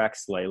the track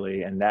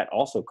slightly, and that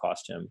also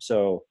cost him.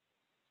 So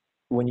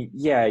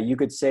you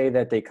could say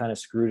that they kind of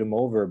screwed him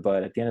over,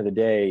 but at the end of the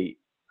day,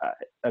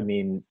 I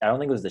mean, I don't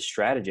think it was the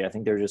strategy. I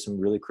think there were just some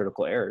really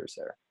critical errors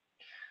there.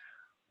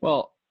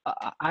 Well,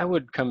 I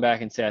would come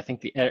back and say I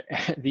think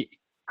the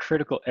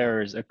critical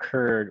errors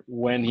occurred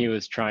when he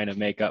was trying to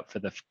make up for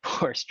the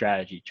poor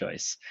strategy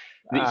choice.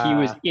 He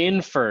was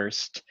in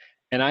first,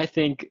 and I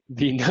think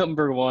the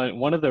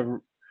one of the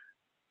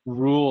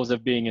rules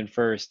of being in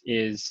first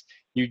is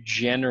you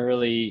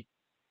generally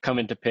come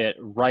into pit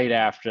right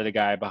after the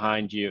guy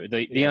behind you.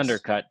 The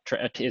undercut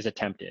is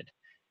attempted.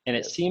 And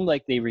it seemed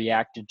like they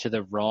reacted to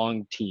the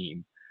wrong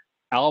team.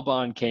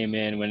 Albon came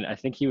in when I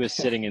think he was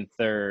sitting in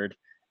third,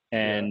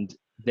 and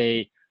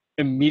they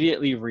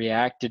immediately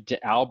reacted to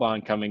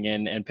Albon coming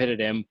in and pitted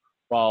him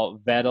while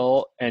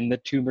Vettel and the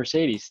two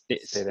Mercedes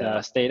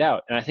stayed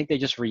out. And I think they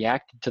just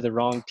reacted to the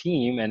wrong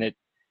team, and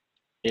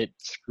it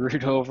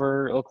screwed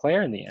over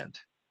Leclerc in the end.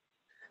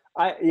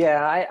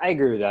 I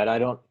agree with that.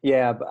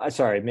 But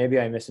sorry, maybe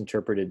I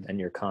misinterpreted in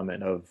your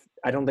comment of,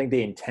 I don't think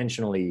they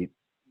intentionally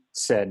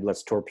said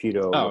let's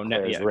torpedo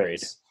Leclerc's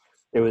race.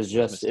 It was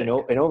just an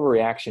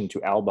overreaction to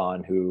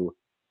Albon, who,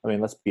 I mean,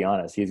 let's be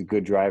honest, he's a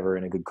good driver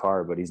in a good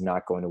car, but he's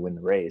not going to win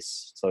the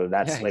race. So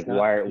that's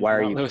why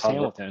are you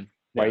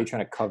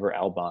trying to cover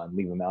Albon,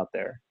 leave him out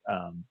there?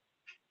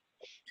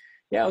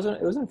 It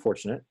was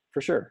unfortunate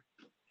for sure.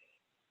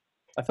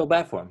 I feel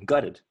bad for him.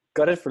 Gutted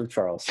for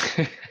Charles.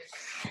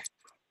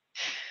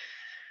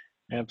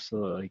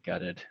 Absolutely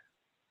gutted.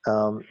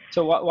 So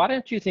why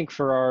don't you think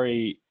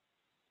Ferrari?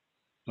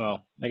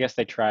 Well, I guess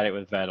they tried it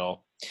with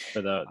Vettel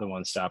for the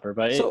one stopper,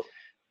 but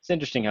it's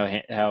interesting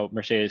how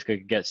Mercedes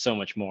could get so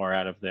much more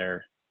out of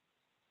their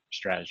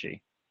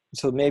strategy.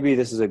 So maybe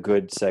this is a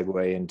good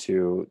segue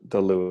into the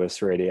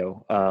Lewis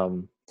radio.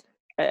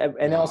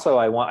 And also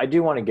I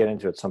do want to get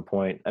into it at some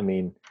point. I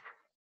mean,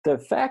 the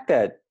fact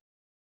that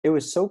it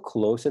was so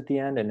close at the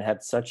end and had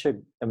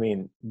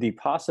the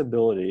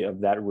possibility of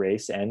that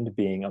race end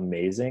being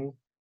amazing.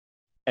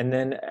 And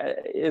then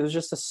it was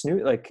just a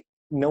snooze, like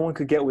no one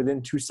could get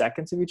within 2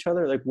 seconds of each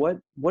other. Like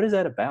what is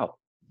that about?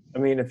 I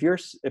mean, if you're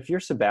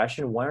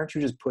Sebastian, why aren't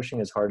you just pushing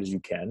as hard as you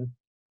can?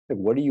 Like,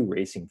 what are you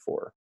racing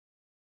for?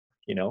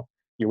 You know,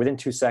 you're within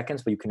 2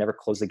 seconds, but you can never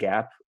close the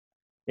gap.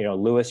 You know,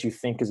 Lewis, you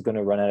think is going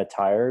to run out of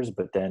tires,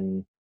 but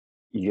then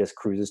he just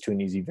cruises to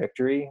an easy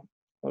victory.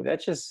 Well,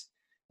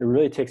 it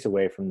really takes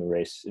away from the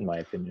race, in my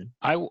opinion.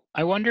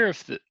 I wonder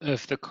if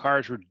the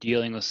cars were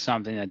dealing with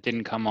something that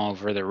didn't come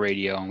over the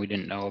radio and we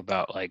didn't know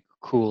about, like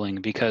cooling,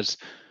 because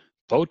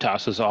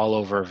Bottas was all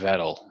over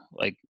Vettel.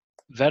 Like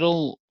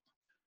Vettel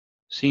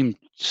seemed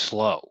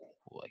slow.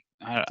 Like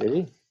did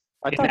he?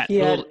 I thought he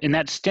had in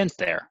that stint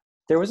there.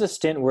 There was a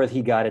stint where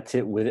he got it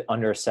to with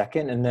under a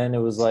second, and then it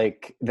was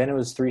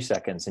 3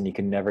 seconds, and you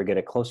can never get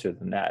it closer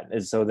than that.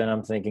 And so then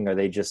I'm thinking, are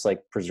they just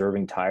like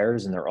preserving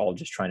tires, and they're all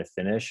just trying to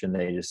finish, and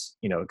they just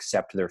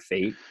accept their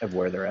fate of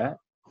where they're at?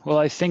 Well,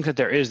 I think that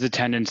there is the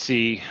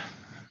tendency,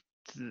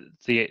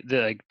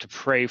 to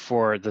pray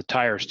for the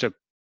tires to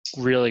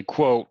really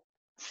quote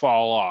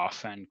fall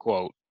off end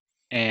quote,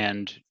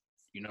 and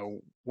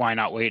why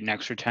not wait an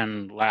extra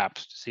 10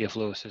 laps to see if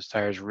Lewis's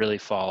tires really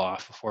fall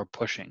off before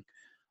pushing?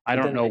 I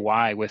don't know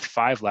why, with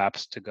 5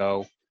 laps to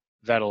go,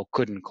 Vettel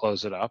couldn't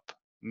close it up.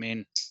 I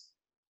mean,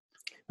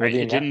 right?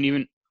 It didn't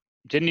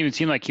even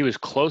seem like he was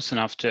close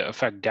enough to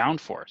affect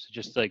downforce. It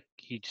just like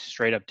he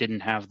straight up didn't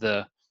have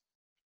the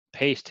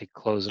pace to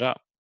close it up.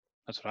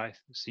 That's what it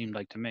seemed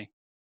like to me.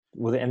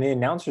 Well, and the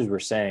announcers were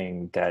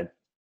saying that,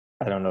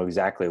 I don't know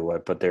exactly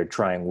what, but they're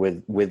trying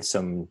with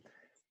some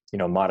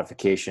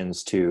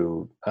modifications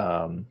to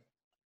the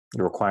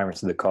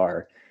requirements of the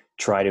car,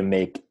 try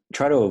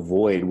to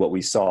avoid what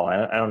we saw.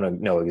 I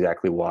don't know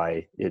exactly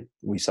why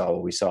we saw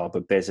what we saw,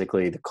 but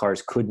basically the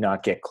cars could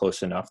not get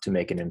close enough to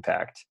make an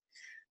impact.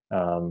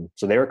 So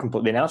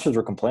the announcers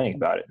were complaining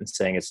about it and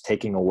saying it's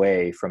taking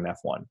away from F1.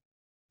 I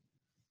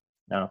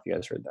don't know if you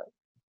guys heard that.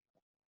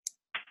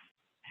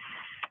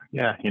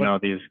 Yeah,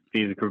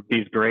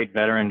 these great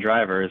veteran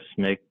drivers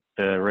make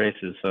the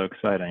races so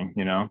exciting.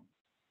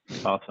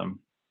 It's awesome.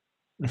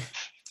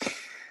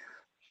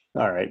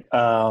 All right.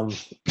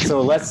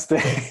 So let's.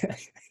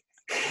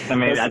 I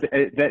mean,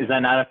 is that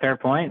not a fair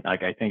point?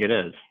 Like, I think it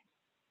is.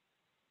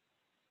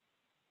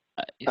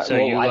 So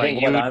Well, you I like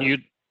think what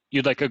I'm-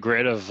 you'd like a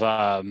grid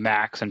of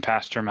Max and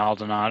Pastor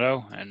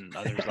Maldonado and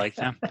others like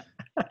them.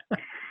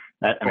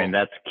 I mean,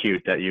 that's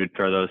cute that you'd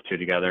throw those two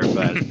together,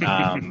 but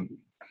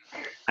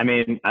I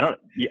mean,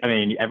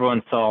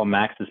 everyone saw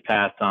Max's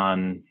pass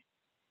on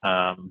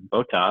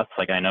Bottas.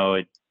 Like, I know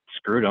it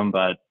screwed him,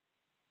 but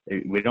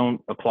we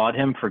don't applaud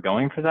him for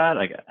going for that.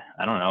 Like,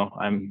 I don't know.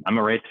 I'm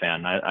a race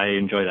fan. I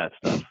enjoy that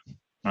stuff.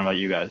 I don't know about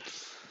you guys.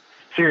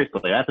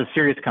 Seriously, that's a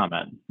serious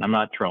comment. I'm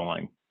not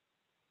trolling.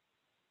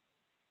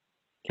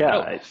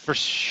 Yeah, for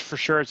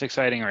sure, it's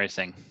exciting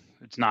racing.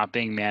 It's not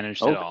being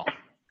managed at all.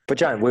 but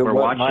John, We're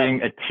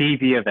watching a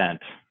TV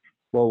event.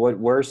 Well, what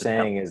we're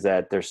saying is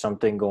that there's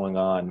something going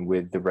on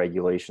with the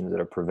regulations that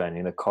are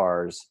preventing the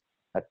cars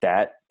at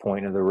that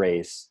point of the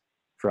race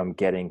from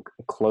getting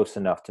close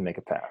enough to make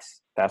a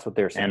pass. That's what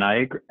they're saying.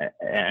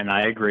 And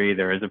I agree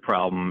there is a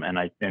problem,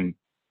 and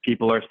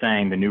people are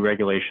saying the new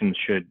regulations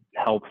should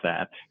help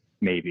that.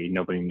 Maybe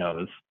nobody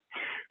knows,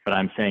 but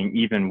I'm saying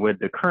even with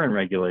the current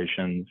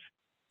regulations,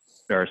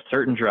 there are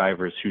certain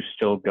drivers who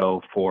still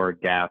go for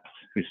gaps,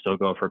 who still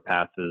go for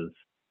passes.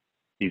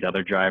 These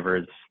other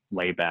drivers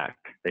lay back.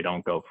 They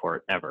don't go for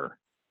it ever.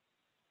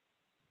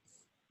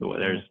 So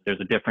there's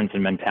a difference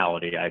in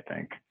mentality, I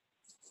think.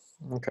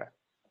 Okay.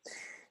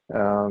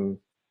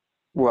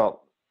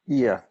 Well,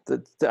 yeah,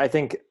 I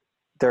think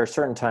there are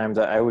certain times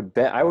I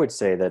would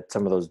say that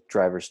some of those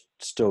drivers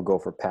still go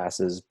for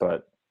passes,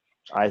 but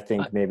I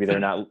think maybe they're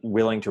not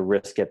willing to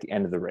risk at the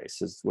end of the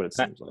race is what it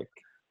seems like.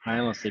 I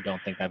honestly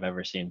don't think I've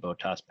ever seen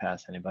Bottas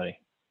pass anybody.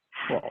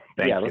 Well,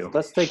 Thank yeah, you.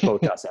 let's take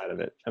Bottas out of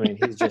it. I mean,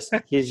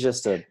 he's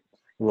just a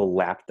little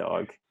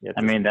lapdog.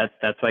 I mean, that's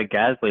why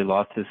Gasly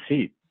lost his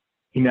seat.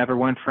 He never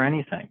went for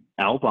anything.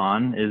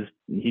 Albon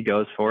he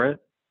goes for it,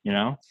 you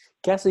know?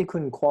 Gasly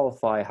couldn't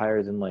qualify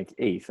higher than like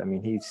 8th. I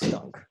mean, he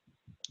stunk.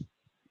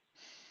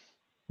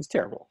 He's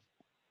terrible.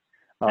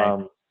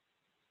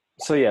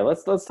 So yeah,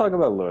 let's talk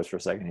about Lewis for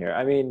a second here.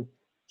 I mean,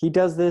 he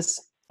does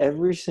this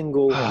every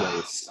single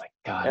race. My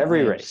God, every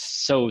I am race.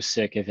 so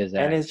sick of his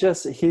act. And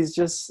he's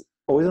just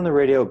always on the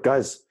radio,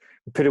 guys,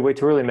 pitted way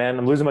too early, man.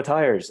 I'm losing my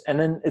tires. And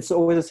then it's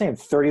always the same.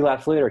 30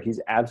 laps later, he's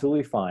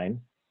absolutely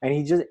fine.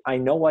 And I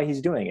know why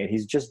he's doing it.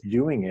 He's just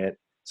doing it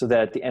so that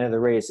at the end of the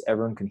race,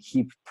 everyone can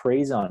heap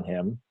praise on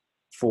him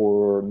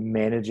for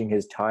managing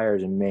his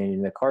tires and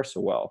managing the car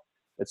so well.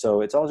 And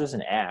so it's all just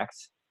an act,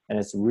 and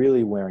it's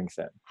really wearing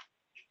thin.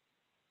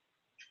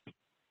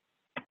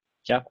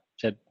 Yeah,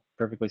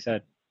 perfectly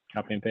said.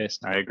 Copy and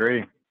paste. I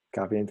agree.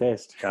 Copy and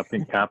paste. Copy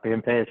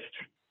and paste.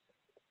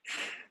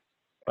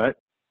 But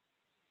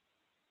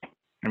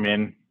I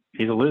mean,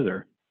 he's a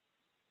loser.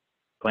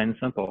 Plain and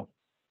simple.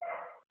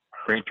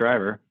 Great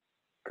driver.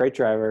 Great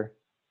driver.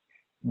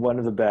 One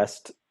of the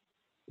best.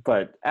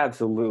 But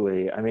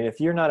absolutely, I mean, if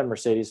you're not a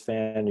Mercedes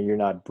fan or you're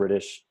not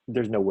British,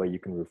 there's no way you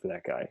can root for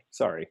that guy.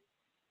 Sorry.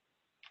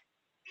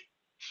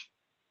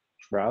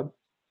 Rob,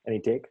 any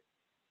take?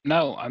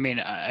 No, I mean,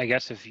 I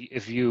guess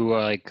if you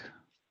like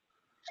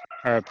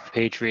are a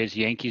Patriots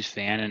Yankees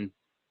fan and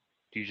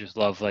you just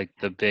love like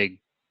the big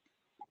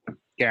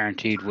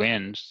guaranteed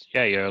wins,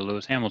 yeah, you're a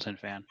Lewis Hamilton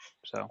fan.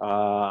 So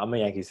I'm a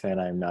Yankees fan.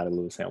 I am not a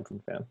Lewis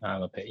Hamilton fan.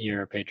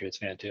 You're a Patriots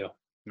fan too.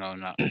 no, I'm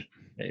not.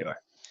 Yeah, you are.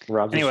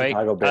 Rob's a Anyway,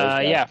 Chicago Bears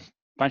guy. yeah,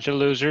 bunch of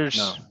losers.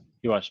 No,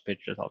 you watch the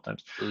Patriots all the time.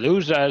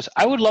 Losers.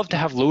 I would love to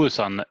have Lewis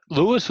on.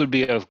 Lewis would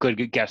be a good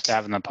guest to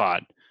have in the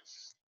pod.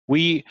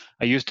 I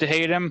used to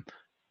hate him.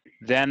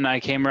 Then I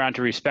came around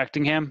to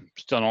respecting him.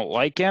 Still don't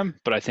like him,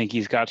 but I think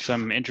he's got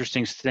some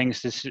interesting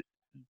things to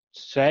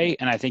say,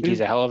 and I think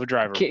he's a hell of a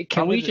driver.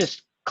 Can we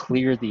just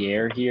clear the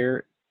air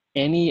here?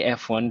 Any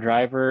F1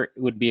 driver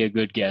would be a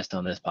good guest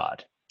on this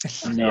pod.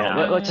 No,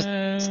 Yeah. let's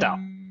just stop.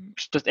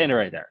 Just end it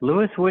right there.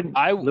 Lewis wouldn't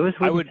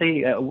would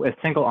say a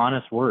single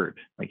honest word.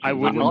 Like, I he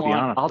wouldn't would be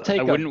want- honest I'll with it. take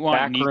I wouldn't a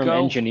want backroom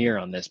Nico. engineer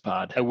on this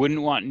pod. I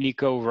wouldn't want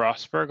Nico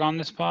Rosberg on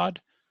this pod.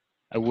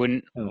 I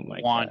wouldn't Oh my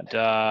want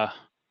God.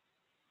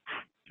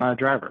 Not a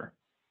driver.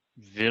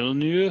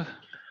 Villeneuve.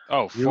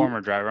 Oh,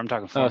 former driver. I'm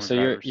talking former Oh, so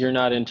drivers. you're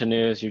not into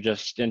news. You're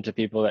just into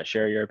people that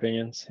share your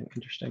opinions.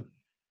 Interesting.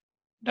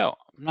 No,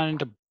 I'm not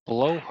into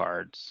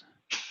blowhards.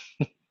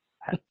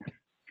 I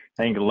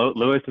think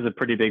Lewis is a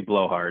pretty big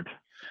blowhard.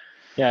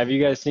 Yeah, have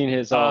you guys seen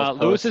his Lewis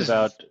posts is-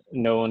 about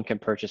no one can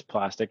purchase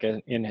plastic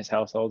in his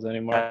households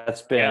anymore?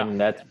 That's been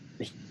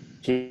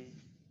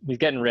He's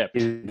getting ripped.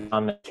 he's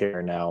on the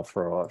chair now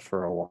for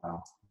a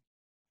while.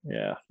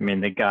 Yeah, I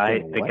mean, the guy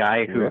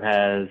What? who Ripped?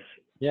 has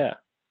yeah.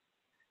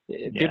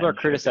 People are it should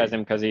criticizing be.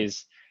 him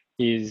because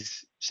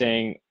he's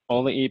saying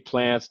only eat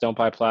plants, don't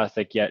buy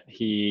plastic. Yet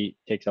he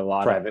takes a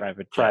lot of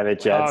Private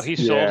jets. Oh, he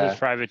sold Yeah. his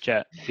private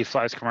jet. He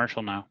flies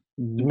commercial now.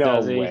 No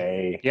Does he?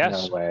 way.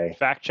 Yes. No way.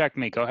 Fact check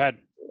me. Go ahead.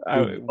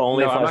 Only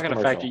no, I'm flies not going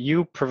to fact commercial.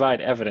 you.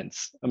 Provide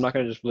evidence. I'm not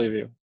going to just believe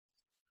you.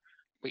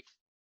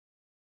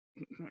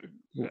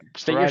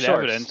 State your Provide source.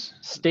 evidence.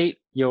 State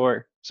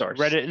your source.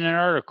 Read it in an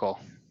article.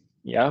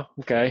 Yeah.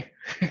 Okay.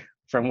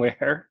 From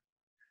where?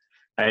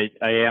 I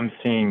am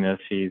seeing this.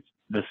 He's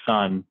the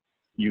Sun,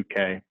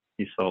 UK.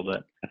 he sold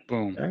it.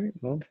 Boom. All right,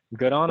 well,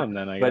 good on him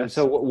then, I But guess.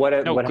 so what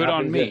No, what good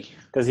on happens me.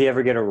 does he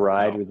ever get a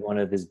ride No. with one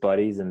of his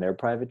buddies in their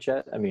private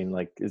jet? I mean,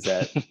 like, is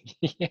that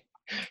Yeah.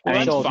 Well, I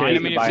that's told him fine. I to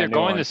mean, if buy a they're new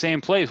going one. the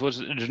same place,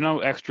 there's no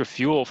extra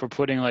fuel for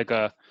putting like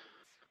a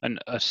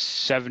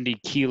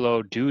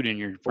 70-kilo dude in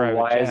your private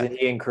why jet. isn't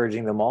he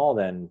encouraging them all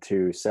then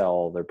to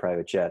sell their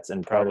private jets?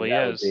 And part Probably of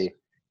that is. would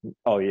be,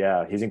 oh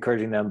yeah, he's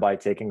encouraging them by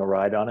taking a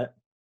ride on it.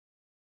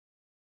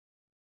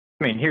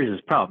 I mean, here's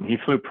his problem. He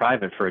flew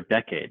private for a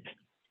decade.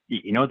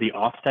 You know the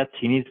offsets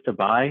he needs to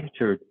buy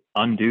to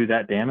undo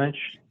that damage?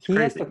 It's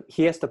crazy.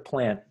 He has to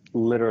plant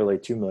literally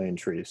 2 million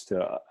trees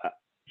to.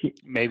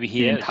 Maybe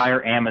he The is.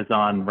 entire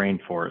Amazon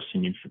rainforest he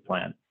needs to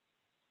plant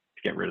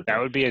to get rid of That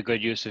that. would be a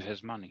good use of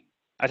his money.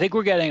 I think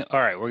we're getting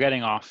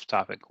off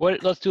topic.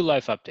 Let's do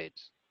life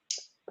updates.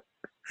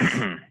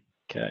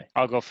 Okay.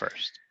 I'll go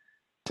first.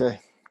 Okay.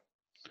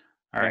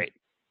 All right.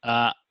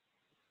 I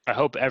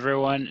hope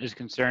everyone is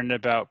concerned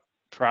about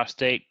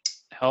prostate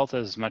health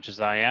as much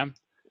as I am,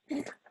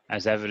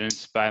 as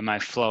evidenced by my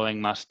flowing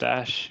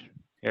mustache.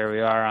 Here we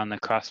are on the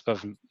cusp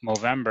of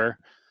Movember,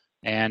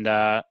 and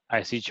I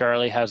see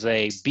Charlie has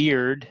a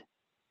beard.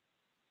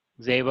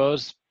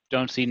 Zabos,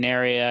 don't see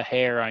nary a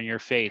hair on your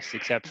face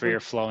except for your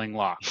flowing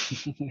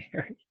locks.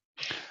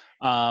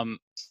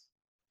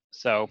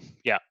 So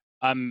yeah,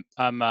 I'm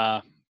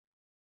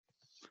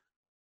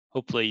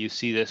hopefully you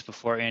see this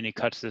before Andy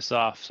cuts this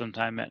off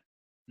sometime in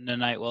the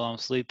night while I'm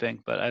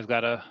sleeping, but I've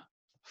got a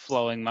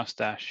flowing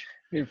mustache.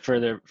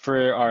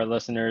 For our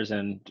listeners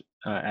and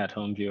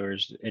at-home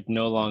viewers, it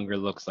no longer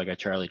looks like a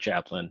Charlie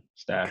Chaplin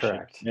stash.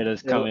 Correct. It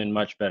has come in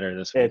much better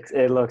this week.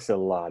 It looks a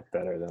lot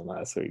better than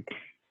last week.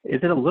 Is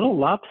it a little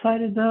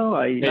lopsided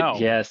though? No.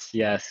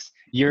 Yes.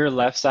 Your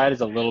left side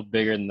is a little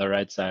bigger than the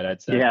right side,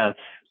 I'd say. Yes.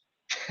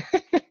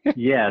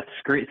 Yes.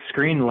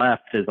 Screen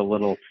left is a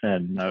little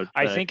thin.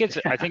 I think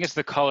it's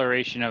the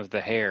coloration of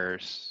the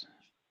hairs.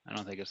 I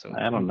don't think it's.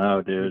 I don't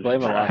know, dude.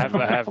 Blame a I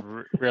lot. have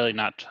really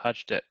not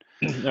touched it.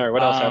 All right,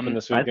 what else happened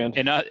this weekend?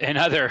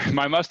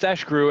 My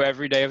mustache grew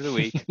every day of the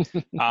week.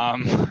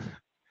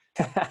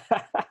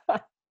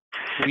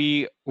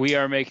 We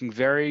are making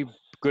very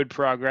good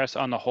progress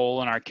on the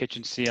hole in our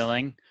kitchen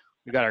ceiling.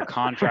 We got our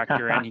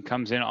contractor in. He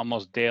comes in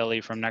almost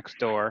daily from next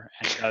door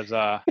and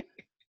does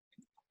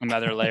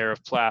another layer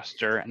of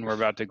plaster, and we're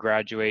about to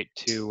graduate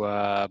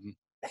to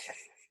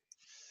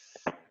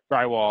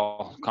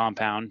drywall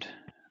compound.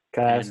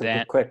 Can I ask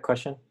a quick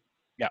question?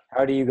 Yeah.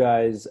 How do you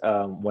guys,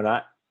 when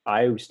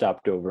I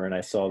stopped over and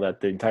I saw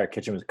that the entire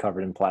kitchen was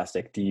covered in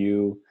plastic, do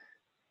you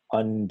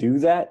undo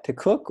that to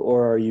cook,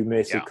 or are you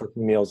basically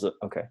cooking meals?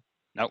 Okay.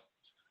 Nope.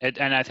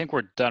 And I think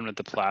we're done with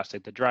the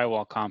plastic. The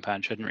drywall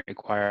compound shouldn't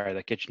require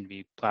the kitchen to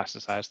be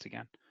plasticized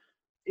again.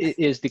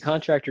 Is the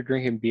contractor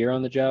drinking beer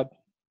on the job?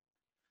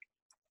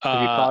 Have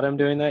you caught him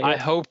doing that yet? I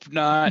hope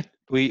not.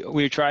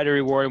 We try to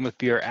reward him with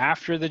beer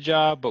after the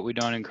job, but we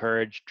don't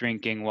encourage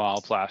drinking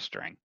while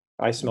plastering.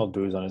 I smelled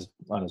booze on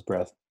his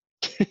breath.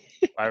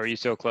 Why were you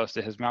so close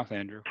to his mouth,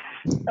 Andrew?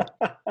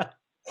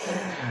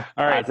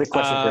 All right. That's a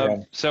question for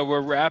him. So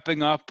we're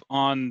wrapping up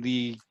on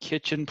the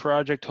kitchen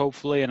project,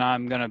 hopefully, and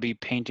I'm going to be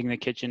painting the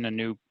kitchen a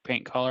new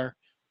paint color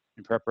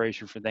in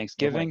preparation for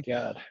Thanksgiving.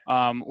 Oh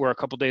my God. We're a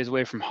couple days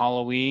away from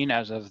Halloween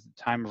as of the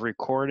time of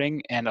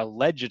recording, and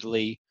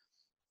allegedly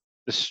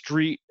the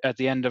street at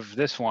the end of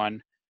this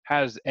one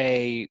has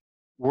a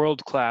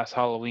world-class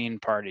Halloween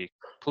party.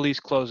 Police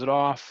close it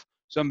off.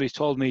 Somebody's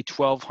told me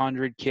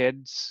 1,200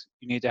 kids.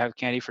 You need to have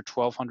candy for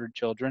 1,200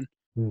 children.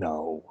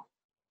 No.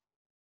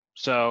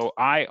 So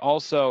I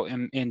also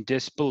am in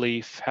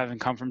disbelief, having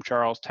come from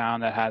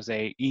Charlestown that has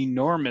a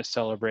enormous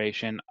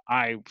celebration.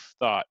 I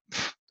thought,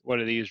 what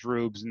do these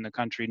rubes in the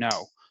country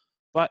know?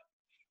 But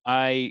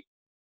I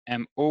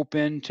am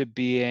open to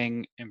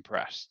being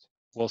impressed.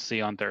 We'll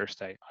see on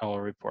Thursday. I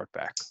will report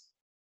back.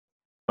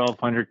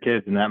 1,200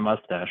 kids in that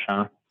mustache,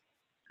 huh?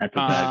 That's a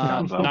bad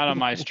combo. Not on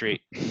my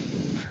street.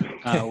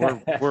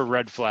 We're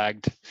red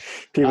flagged.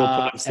 People put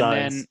up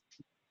signs. And then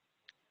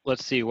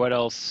let's see what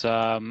else.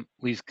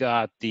 We've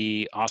got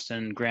the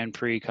Austin Grand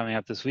Prix coming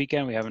up this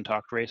weekend. We haven't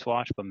talked race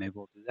watch, but maybe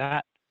we'll do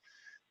that.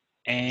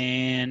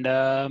 And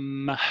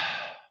am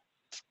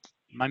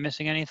I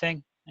missing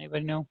anything?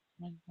 Anybody know?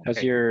 Okay.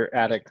 How's your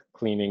attic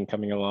cleaning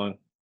coming along?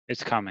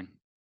 It's coming.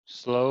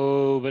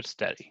 Slow but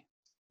steady.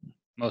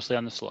 Mostly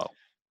on the slow.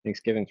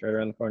 Thanksgiving's right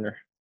around the corner.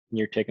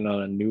 You're taking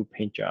on a new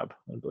paint job.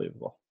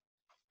 Unbelievable.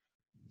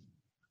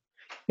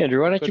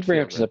 Andrew, why don't you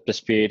bring us up to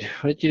speed?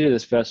 What did you do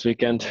this past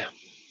weekend?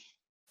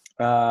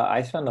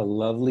 I spent a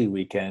lovely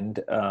weekend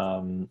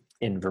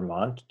in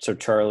Vermont. So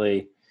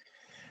Charlie,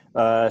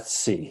 let's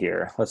see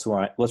here. Let's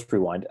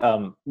rewind.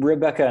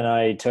 Rebecca and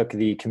I took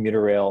the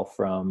commuter rail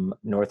from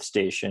North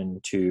Station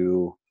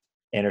to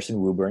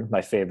Anderson-Woburn,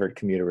 my favorite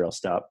commuter rail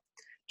stop.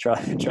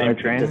 Same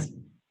train?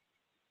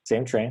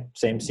 Same train,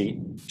 same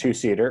seat,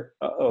 2-seater.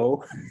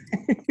 Uh-oh.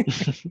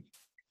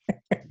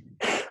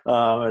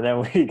 And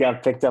then we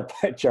got picked up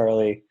by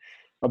Charlie.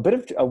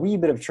 A wee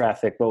bit of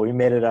traffic, but we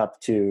made it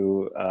up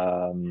to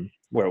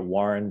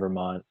Warren,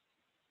 Vermont,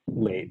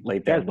 late. You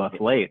guys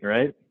left late,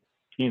 right?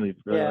 You leave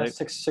really Yeah, late.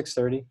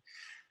 6:30.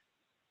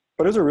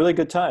 But it was a really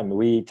good time.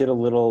 We did a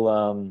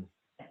little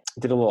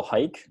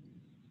hike,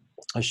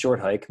 a short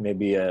hike,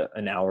 maybe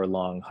an hour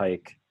long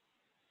hike,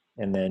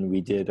 and then we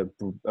did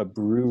a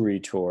brewery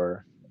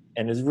tour.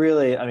 And it's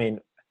really, I mean,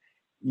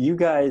 you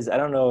guys, I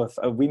don't know if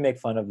we make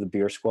fun of the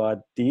beer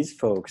squad. These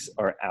folks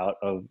are out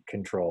of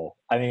control.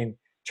 I mean,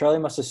 Charlie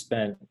must have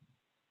spent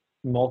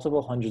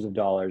multiple hundreds of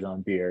dollars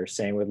on beer.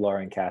 Same with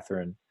Laura and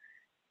Catherine.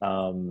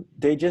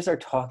 They just are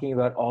talking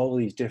about all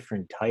these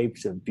different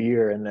types of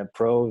beer and the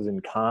pros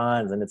and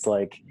cons. And it's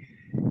like,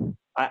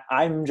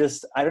 I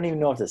don't even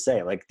know what to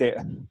say. Like,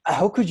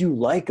 how could you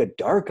like a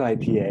dark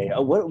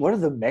IPA? What are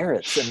the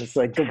merits? And it's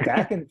like, go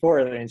back and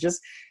forth. And it's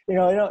just,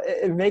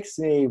 it makes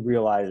me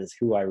realize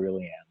who I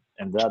really am.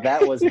 And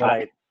that was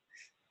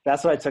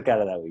that's what I took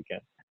out of that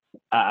weekend.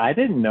 I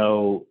didn't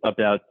know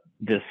about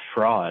this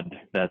fraud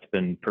that's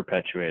been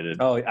perpetuated.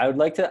 Oh, I would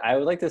like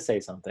to say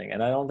something,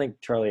 and I don't think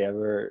Charlie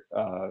ever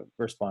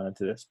responded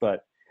to this,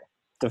 but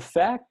the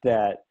fact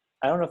that,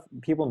 I don't know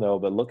if people know,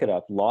 but look it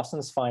up,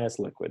 Lawson's Finest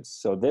Liquids.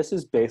 So this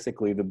is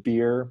basically the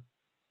beer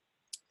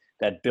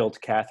that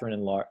built Catherine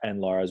and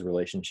Laura's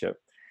relationship.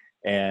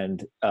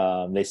 And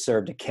they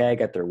served a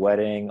keg at their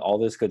wedding, all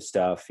this good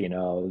stuff,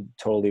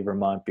 totally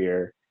Vermont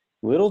beer.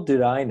 Little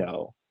did I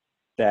know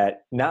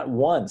that not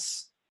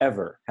once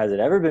ever has it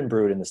ever been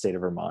brewed in the state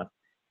of Vermont.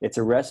 It's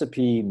a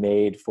recipe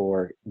made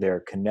for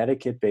their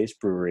Connecticut-based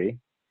brewery.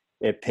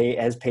 It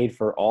has paid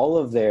for all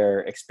of their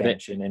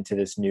expansion into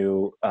this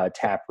new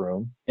tap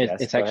room.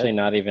 It's actually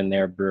not even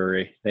their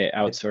brewery. They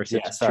outsource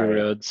it to Two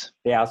Roads.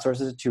 They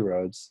outsource it to Two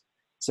Roads.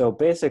 So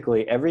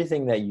basically,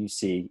 everything that you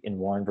see in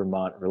Warren,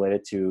 Vermont,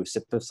 related to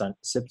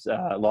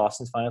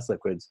Lawson's Finest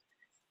Liquids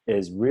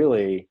is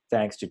really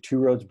thanks to Two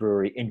Roads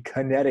Brewery in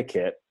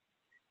Connecticut.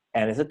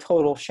 And it's a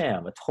total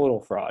sham, a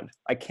total fraud.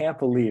 I can't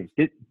believe.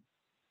 Did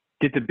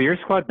the beer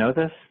squad know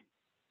this?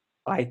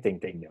 I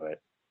think they knew it.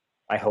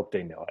 I hope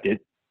they know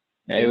it.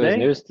 It was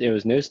news. It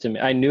was news to me.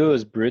 I knew it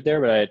was brewed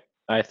there, but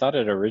I thought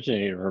it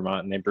originated in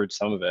Vermont, and they brewed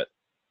some of it.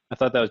 I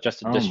thought that was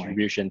just a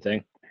distribution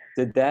thing.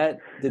 Did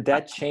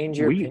that change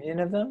your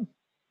opinion of them?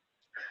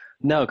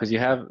 No, because you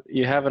have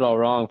it all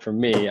wrong for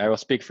me. I will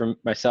speak for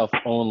myself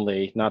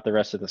only, not the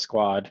rest of the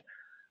squad.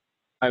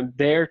 I'm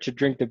there to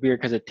drink the beer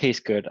because it tastes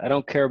good. I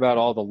don't care about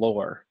all the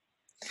lore.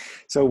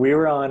 So we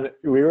were on.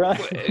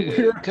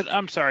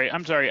 I'm sorry.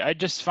 I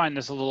just find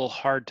this a little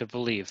hard to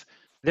believe.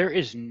 There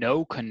is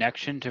no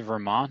connection to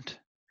Vermont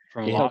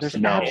from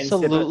Lawson. There's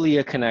absolutely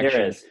a connection.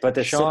 There is, but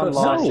the Sean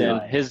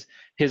Lawson,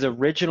 his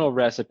original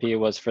recipe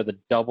was for the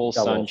double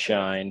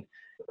sunshine,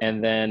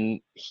 and then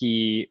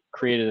he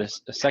created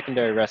a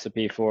secondary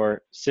recipe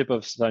for Sip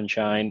of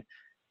Sunshine,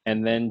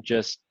 and then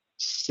just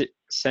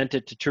sent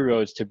it to Two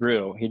Roads to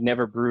brew. He'd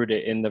never brewed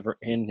it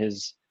in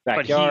his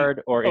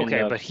backyard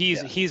but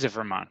he's a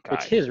Vermont guy.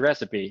 It's his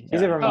recipe.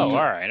 He's a Vermont. Oh,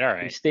 all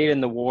right. He stayed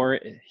in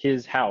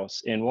his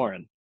house in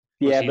Warren.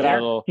 Yeah,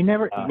 but he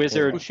never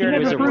wizard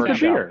brewed the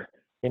beer.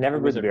 He never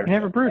brewed the beer. He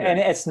never brewed it. And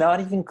it's not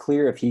even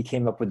clear if he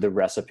came up with the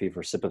recipe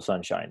for Sip of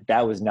Sunshine.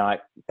 That was not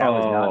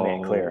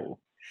made clear.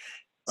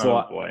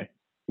 So, boy.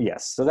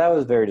 Yes, so that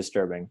was very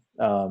disturbing.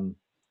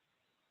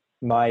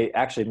 My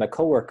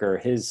coworker,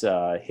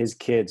 his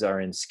kids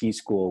are in ski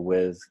school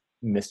with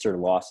Mr.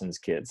 Lawson's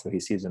kids, so he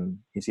sees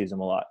them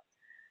a lot.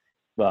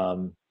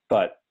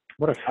 But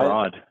what a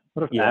fraud!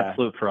 What an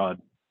absolute fraud!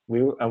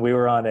 We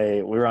were on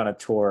a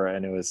tour,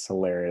 and it was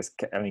hilarious.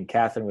 I mean,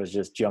 Catherine was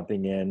just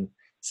jumping in,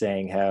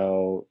 saying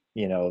how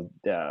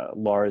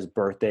Laura's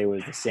birthday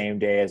was the same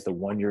day as the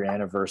 1-year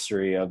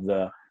anniversary of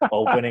the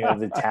opening of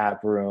the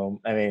tap room.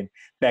 I mean,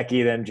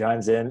 Becky then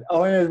joins in.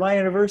 Oh, and it was my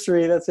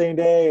anniversary that same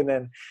day, and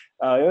then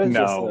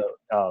it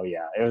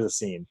was a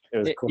scene. It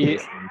was cool.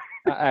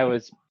 I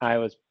was.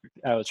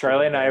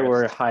 Charlie and I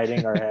were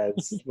hiding our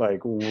heads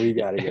like, we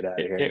got to get out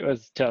of here. It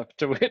was tough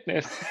to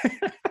witness.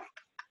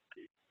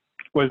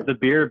 Was the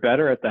beer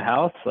better at the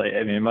house?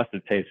 It must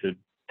have tasted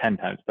 10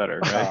 times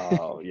better, right?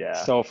 Oh yeah,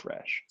 so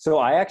fresh. So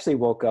I actually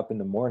woke up in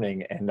the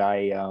morning, and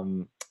I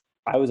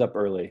was up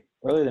earlier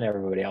than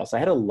everybody else. I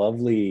had a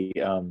lovely.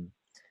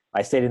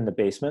 I stayed in the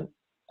basement,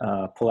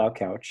 pull-out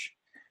couch,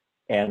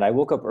 and I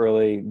woke up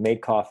early,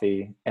 made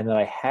coffee, and then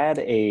I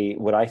had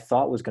what I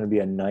thought was going to be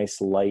a nice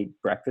light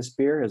breakfast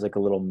beer. It was like a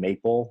little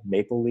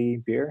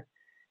mapley beer.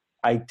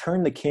 I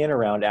turned the can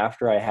around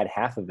after I had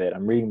half of it.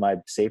 I'm reading my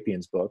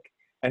Sapiens book,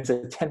 and it's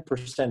a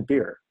 10%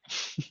 beer.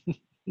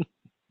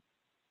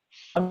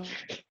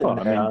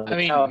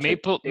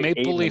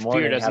 Maple Leaf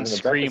beer doesn't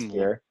scream.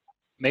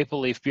 Maple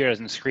Leaf beer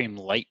doesn't scream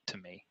light to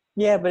me.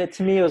 Yeah, but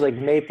to me it was like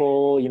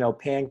maple,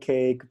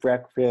 pancake,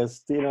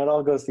 breakfast. It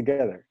all goes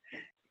together.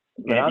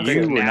 But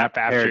you nap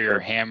after you're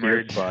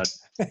hammered.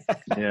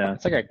 Yeah,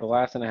 it's like a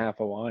glass and a half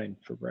of wine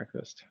for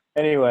breakfast.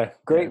 Anyway,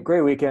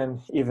 great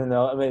weekend. Even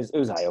though it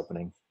was eye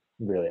opening,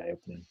 really eye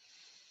opening.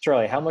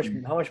 Charlie, how much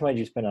money did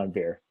you spend on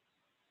beer?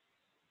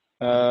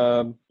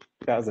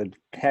 That was a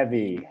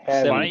heavy.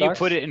 Why don't you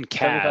put it in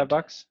CAD?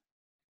 $75.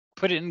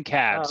 Put it in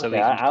CAD so we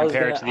can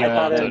compare it to the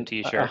Alonso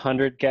T-shirt.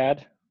 100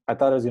 CAD. I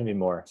thought it was going to be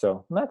more,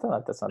 so that's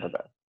not that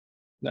bad.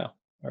 No,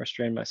 I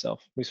restrained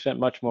myself. We spent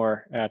much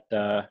more at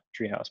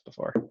Treehouse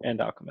before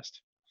and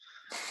Alchemist.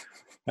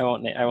 I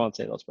won't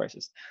say those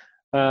prices.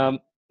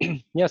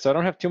 Yeah, so I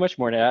don't have too much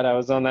more to add. I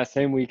was on that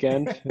same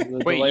weekend.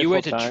 Wait, you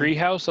went to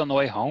Treehouse on the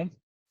way home?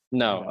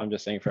 No, I'm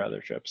just saying for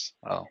other trips.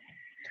 Oh.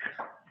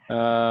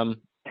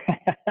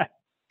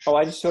 Oh,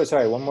 I just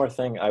sorry. One more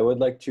thing. I would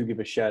like to give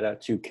a shout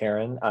out to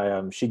Karen.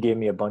 She gave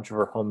me a bunch of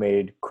her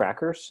homemade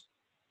crackers.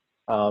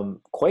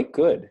 Quite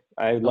good.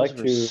 I'd like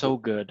to. So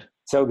good.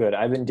 So good.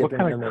 I've been dipping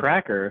what kind of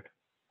cracker?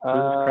 What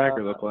does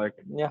cracker look like?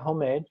 Yeah,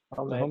 homemade.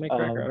 Homemade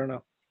cracker. I don't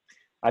know.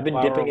 I've been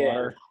Flour, dipping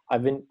water.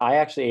 in. I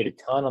actually ate a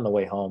ton on the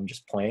way home,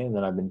 just plain, and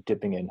then I've been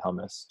dipping in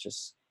hummus.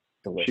 Just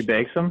delicious. She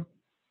bakes them?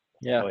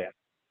 Yeah. Oh yeah.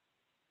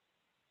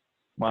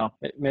 Wow.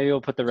 Maybe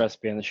we'll put the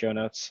recipe in the show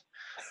notes.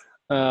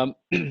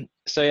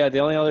 So yeah, the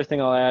only other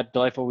thing I'll add,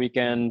 delightful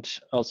weekend.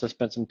 Also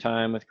spent some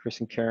time with Chris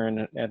and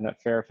Karen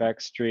at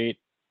Fairfax Street.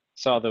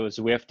 Saw the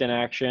Zwift in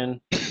action.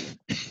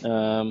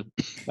 That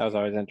was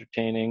always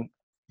entertaining.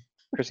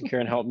 Chris and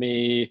Karen helped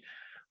me.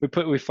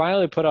 We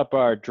finally put up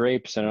our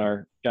drapes in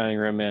our dining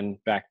room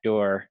and back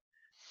door,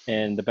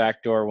 and the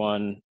back door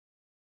one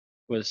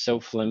was so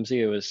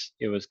flimsy it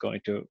was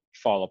going to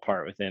fall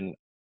apart within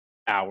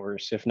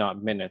hours, if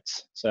not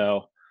minutes.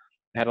 So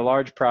I had a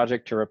large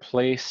project to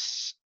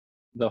replace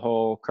the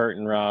whole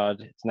curtain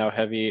rod. It's now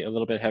heavy, a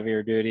little bit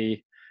heavier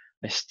duty.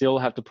 I still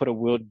have to put a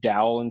wood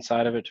dowel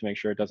inside of it to make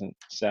sure it doesn't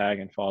sag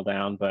and fall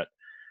down, but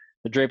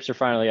the drapes are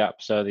finally up.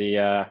 So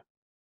the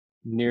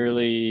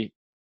nearly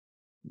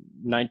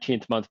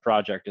 19th month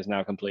project is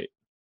now complete.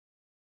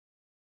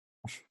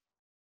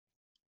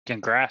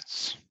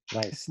 Congrats.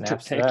 Nice.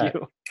 Snaps to Thank that.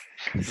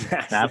 you.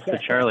 Snaps to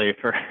Charlie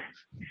for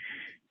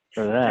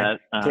that.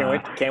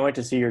 Can't wait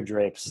to see your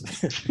drapes.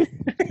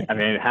 I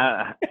mean,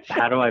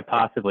 how do I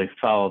possibly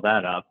follow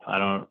that up?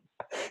 I'm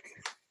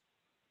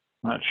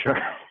not sure.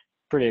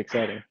 Pretty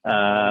exciting.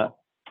 I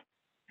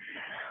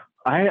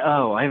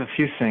have a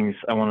few things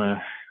I want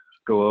to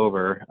go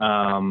over.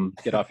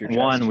 Get off your chest.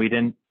 One, we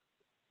didn't.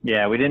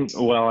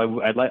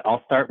 Well,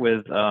 I'll start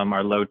with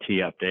our low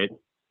T update.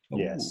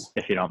 Yes.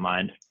 If you don't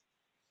mind.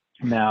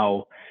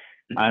 Now,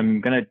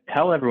 I'm going to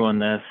tell everyone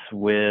this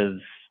with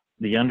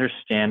the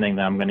understanding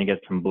that I'm going to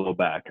get some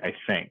blowback. I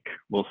think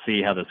we'll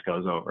see how this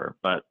goes over.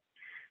 But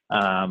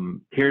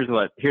here's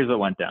what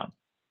went down,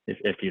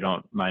 if you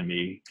don't mind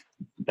me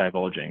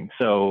divulging.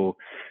 So,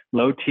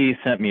 Low T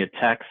sent me a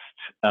text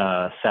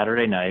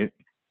Saturday night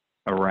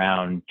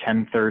around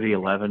 10:30,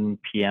 11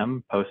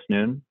 p.m. post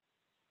noon,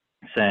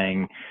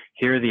 saying,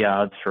 "Here are the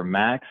odds for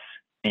Max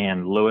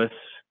and Lewis.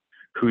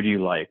 Who do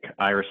you like?"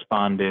 I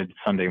responded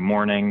Sunday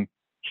morning.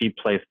 He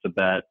placed the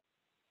bet.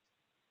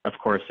 Of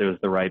course, it was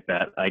the right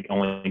bet. I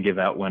only give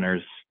out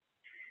winners.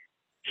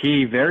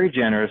 He very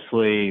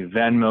generously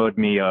Venmo'd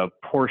me a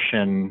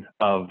portion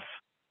of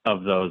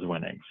those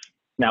winnings.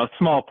 Now, a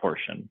small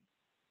portion,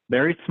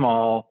 very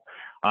small.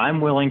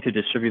 I'm willing to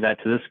distribute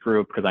that to this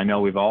group because I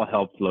know we've all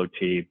helped Low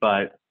T,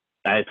 but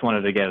I just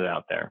wanted to get it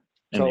out there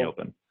in the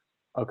open.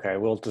 Okay,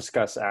 we'll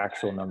discuss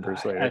actual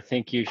numbers later. I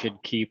think you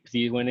should keep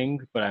the winning,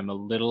 but I'm a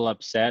little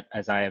upset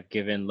as I have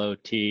given Low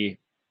T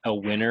a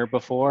winner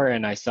before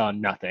and I saw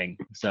nothing.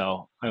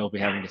 So I will be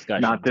having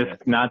discussions.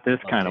 Not this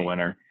kind of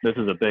winner. This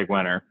is a big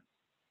winner.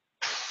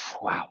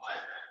 Wow.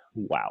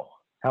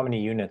 How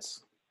many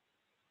units?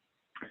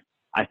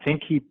 I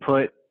think he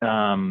put.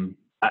 I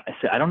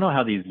don't know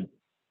how these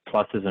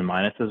pluses and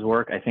minuses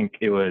work. I think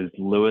it was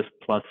Lewis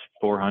plus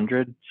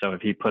 400. So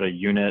if he put a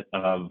unit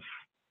of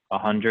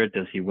 100,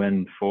 does he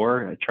win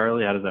 4?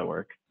 Charlie, how does that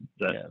work? Is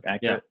that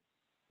accurate?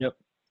 Yeah. Yep.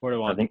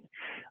 4-1.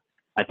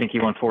 I think he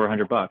won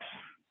 $400.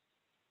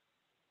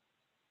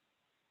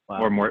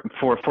 Wow. Or more,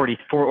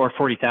 444 or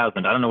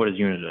 40,000. I don't know what his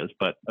unit is,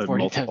 but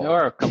 40,000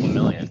 or a couple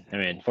million. I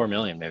mean, 4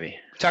 million maybe.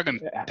 Talking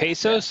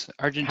pesos,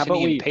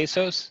 Argentinian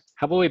pesos.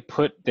 How about we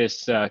put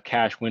this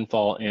cash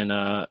windfall in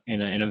an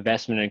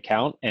investment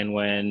account, and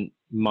when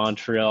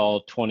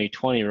Montreal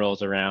 2020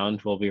 rolls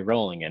around, we'll be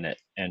rolling in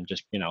it and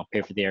just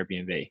pay for the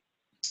Airbnb.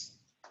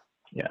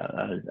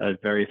 Yeah, a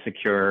very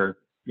secure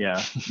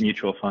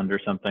mutual fund or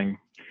something.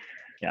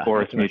 Yeah,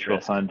 Forest Mutual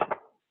Fund.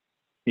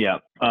 Yeah.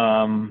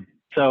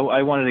 So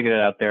I wanted to get it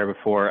out there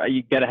before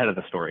you get ahead of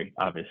the story,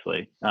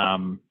 obviously.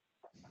 But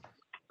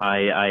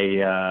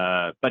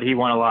he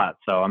won a lot,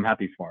 so I'm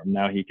happy for him.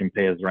 Now he can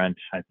pay his rent,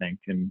 I think,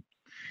 in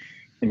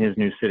his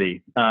new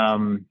city.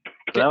 So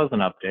that was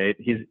an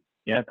update.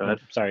 Go ahead.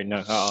 Sorry,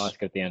 no, I'll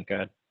ask at the end. Go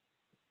ahead.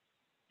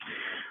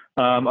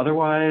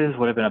 Otherwise,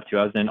 what I've been up to?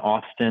 I was in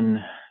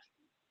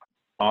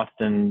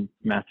Austin,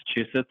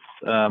 Massachusetts,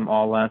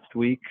 all last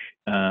week,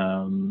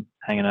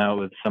 hanging out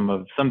with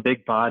some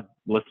big pod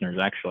listeners.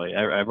 Actually,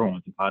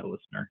 everyone's a pod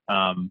listener.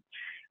 And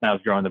I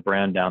was growing the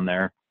brand down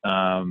there.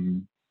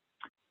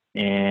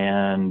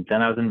 And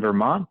then I was in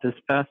Vermont this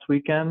past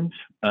weekend.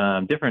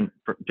 Different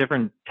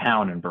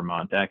town in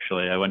Vermont,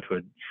 actually. I went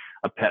to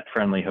a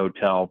pet-friendly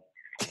hotel.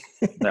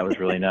 That was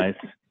really nice.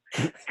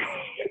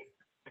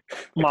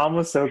 Mom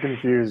was so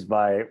confused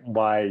by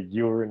why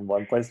you were in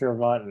one place in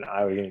Vermont and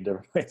I was in a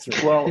different place. In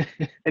Vermont.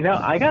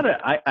 Well, I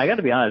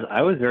gotta be honest.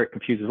 I was very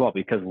confused as well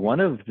because one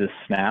of the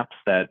snaps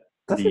that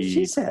That's what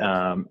she said.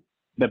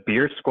 The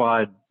beer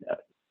squad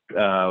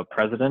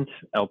president,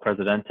 El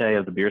Presidente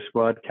of the beer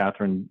squad,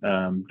 Catherine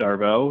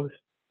Darbo,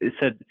 it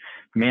said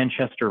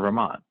Manchester,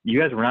 Vermont. You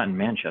guys were not in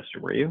Manchester,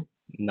 were you?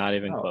 Not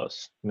even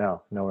close.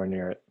 No, nowhere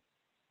near it.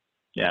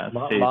 Yeah.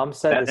 Mom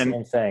said the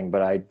same thing,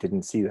 but I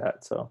didn't see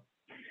that. So.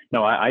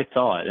 No, I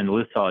saw it, and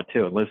Liz saw it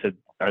too. And Liz said,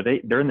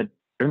 They're in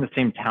the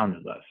same town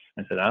as us."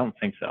 I said, "I don't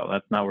think so.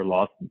 That's not where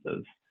Lawson's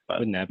is." But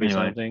Wouldn't that be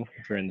anyway, something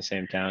if you're in the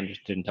same town,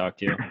 just didn't talk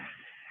to you?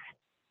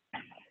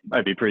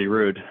 That'd be pretty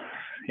rude.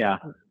 Yeah.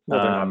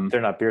 Well,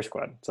 they're not beer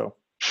squad, so.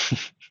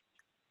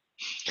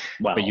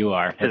 Well, but you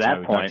are. to That's why that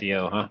we point, talked to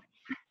you, huh?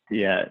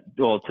 Yeah.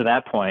 Well, to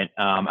that point,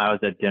 I was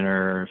at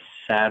dinner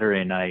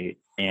Saturday night,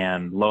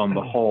 and lo and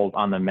behold,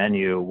 on the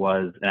menu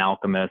was an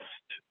Alchemist.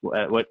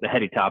 What the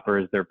Heady Topper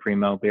is their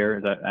primo beer.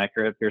 Is that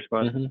accurate? Beer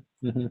Squad.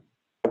 Mm-hmm.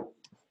 Mm-hmm.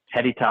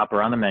 Heady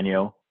Topper on the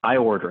menu. I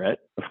order it,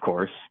 of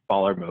course.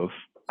 Baller move.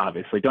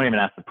 Obviously, don't even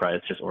ask the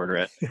price. Just order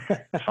it.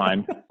 It's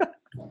fine.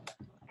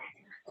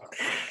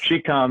 She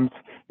comes.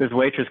 This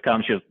waitress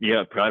comes. She goes,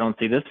 "Yeah, I don't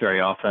see this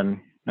very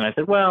often." And I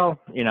said, "Well,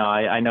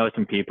 I know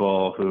some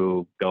people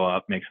who go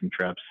up, make some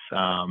trips.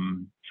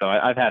 So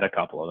I've had a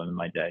couple of them in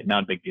my day.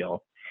 Not a big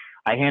deal."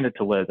 I hand it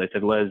to Liz. I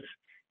said, "Liz,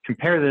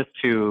 compare this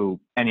to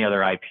any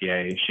other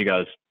IPA." She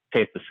goes,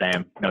 "Tastes the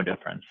same, no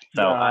difference."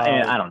 So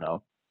I don't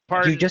know.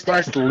 You just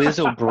asked Liz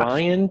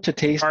O'Brien to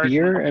taste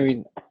beer? I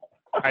mean,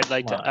 I'd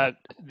like to.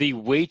 The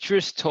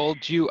waitress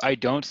told you, "I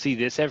don't see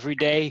this every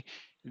day."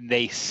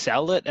 They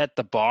sell it at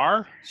the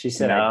bar. She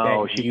said,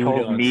 "No." She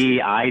told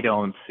me, "I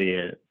don't see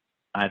it.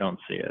 I don't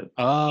see it."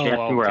 Oh, she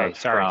asked me where I okay. was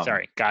Sorry.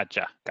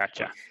 from.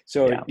 Gotcha.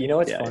 So Yeah. you know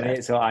what's funny?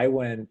 Yeah. So I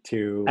went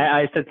to.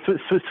 I said,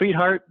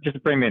 "Sweetheart,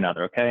 just bring me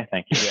another, okay?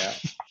 Thank you."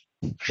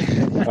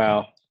 Yeah.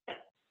 wow.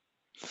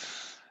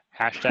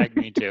 Hashtag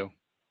me too.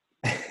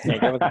 Yeah,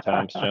 go with the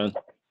times, John.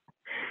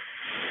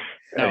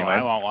 No, Anyway,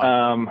 I want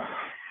one.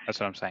 That's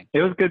what I'm saying.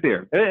 It was good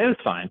beer. It was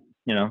fine.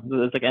 It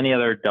was like any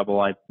other double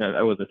IPA.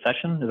 It was a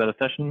session. Is that a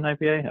session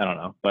IPA? I don't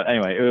know. But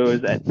anyway, it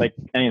was like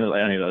any of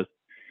those.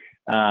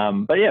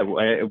 But yeah,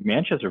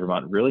 Manchester,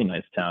 Vermont, really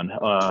nice town.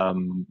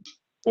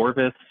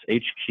 Orvis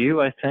HQ,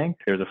 I think.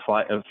 There's a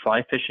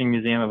fly fishing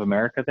museum of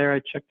America there.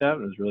 I checked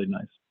out. It was really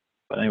nice.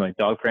 But anyway,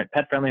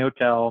 pet friendly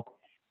hotel.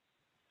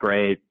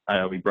 Great.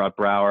 We brought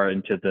Brower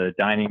into the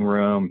dining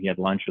room. He had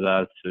lunch with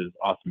us. It was an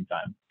awesome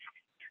time.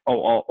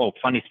 Oh,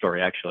 funny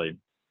story, actually.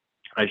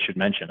 I should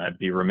mention, I'd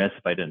be remiss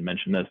if I didn't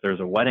mention this. There's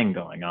a wedding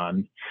going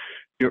on.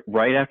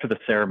 Right after the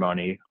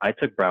ceremony, I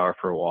took Brower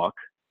for a walk,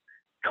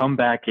 come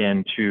back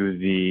into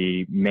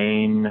the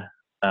main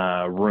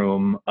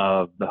room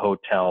of the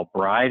hotel.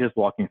 Bride is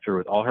walking through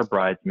with all her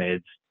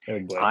bridesmaids.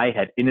 I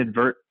had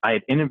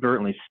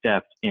inadvertently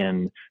stepped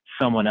in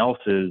someone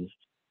else's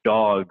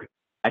dog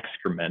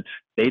excrement.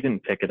 They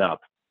didn't pick it up.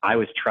 I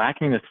was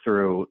tracking this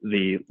through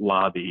the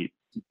lobby,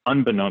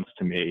 unbeknownst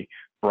to me.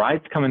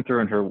 Bride's coming through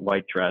in her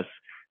white dress.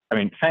 I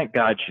mean, thank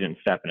God she didn't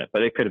step in it,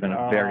 but it could have been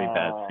a very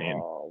bad scene.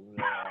 Oh,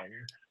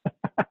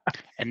 man.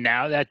 And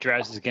now that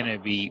dress is going to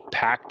be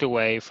packed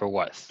away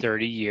for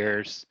 30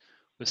 years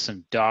with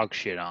some dog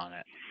shit on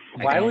it.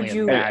 Why would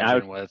you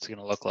imagine what it's going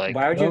to look like?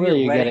 Why would you have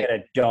your wedding at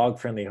a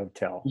dog-friendly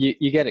hotel?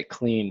 You get it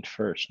cleaned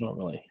first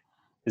normally.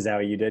 Is that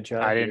what you did,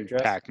 Chuck? I didn't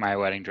pack my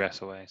wedding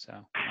dress away,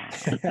 so.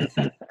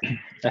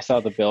 I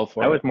saw the bill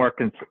for I it. was more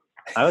concerned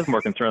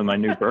with my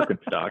new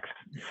Birkenstocks.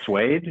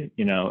 Suede,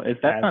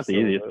 that's not the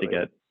easiest to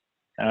get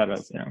out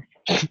of.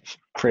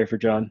 Pray for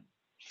John.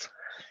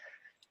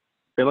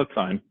 They look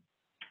fine.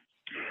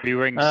 Are you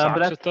wearing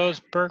socks with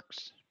those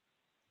Birks?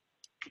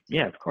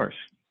 Yeah, of course.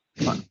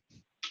 Fun.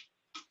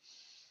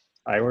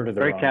 I ordered the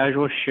very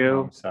casual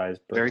shoe. Size.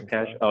 Very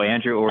casual. Oh,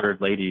 Andrew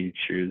ordered lady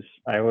shoes.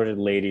 I ordered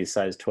ladies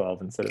size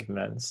 12 instead of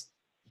men's.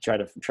 Try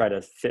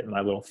to fit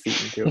my little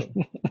feet into it.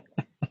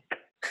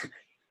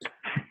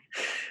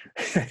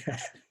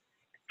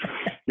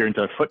 You're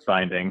into foot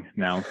binding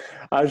now.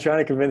 I was trying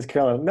to convince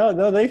Carolyn,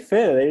 no, they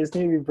fit. They just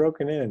need to be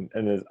broken in.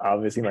 And then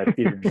obviously my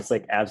feet are just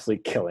like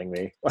absolutely killing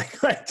me.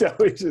 Like my toe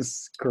is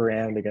just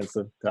crammed against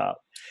the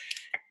top.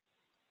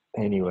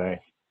 Anyway.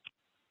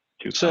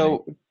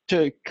 So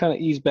to kind of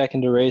ease back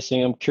into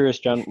racing, I'm curious,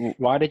 John,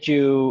 why did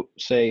you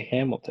say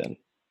Hamilton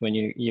when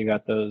you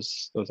got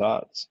those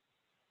odds?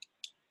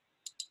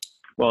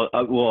 Well,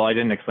 I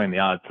didn't explain the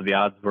odds. So the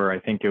odds were, I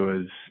think it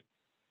was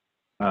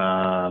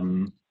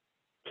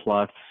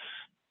plus.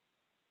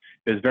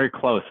 It was very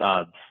close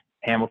odds.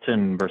 Hamilton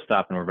and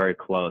Verstappen were very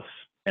close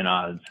in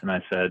odds, and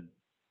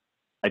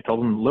I told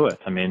him Lewis.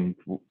 I mean,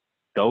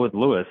 go with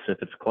Lewis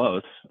if it's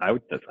close. I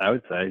would say.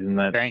 Isn't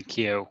that? Thank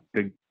you.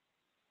 Good?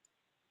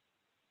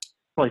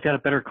 Well, he's got a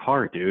better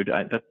car, dude.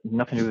 That's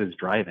nothing to do with his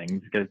driving.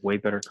 He's got a way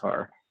better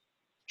car.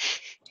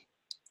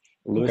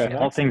 Okay.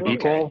 All things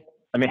equal,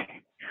 I mean,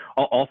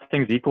 all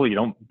things equal, you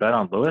don't bet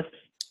on Lewis.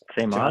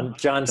 Same odds.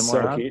 John's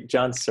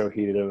so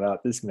heated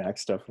about this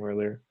Max stuff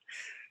earlier.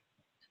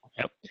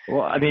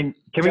 Well, I mean,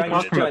 can we John,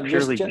 talk from a John,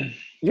 purely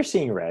you're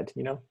seeing red,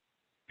 you know?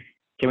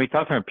 can we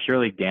talk from a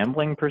purely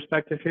gambling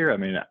perspective here? I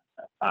mean,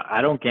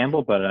 I don't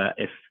gamble, but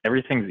if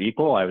everything's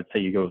equal, I would say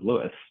you go with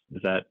Lewis.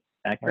 Is that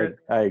accurate?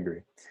 I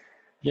agree.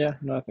 Yeah,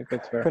 no, I think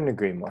that's fair. Couldn't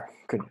agree more.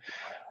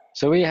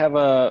 So we have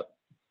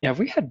have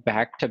we had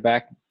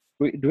back-to-back,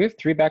 do we have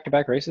 3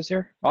 back-to-back races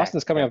here?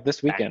 Austin's coming up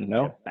this weekend,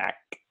 no? Back.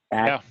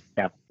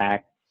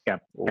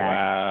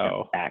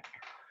 Wow.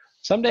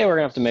 Someday we're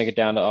gonna have to make it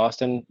down to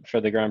Austin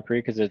for the Grand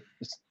Prix because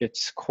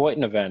it's quite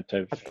an event.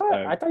 I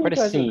thought you quite a guys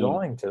were scene.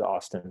 going to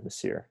Austin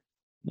this year.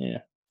 Yeah,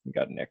 we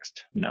got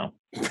next. No.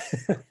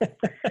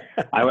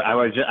 I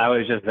was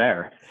just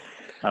there.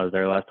 I was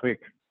there last week.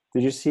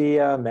 Did you see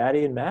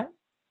Maddie and Matt?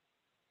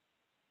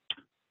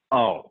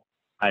 Oh,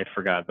 I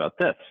forgot about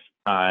this.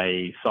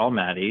 I saw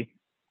Maddie.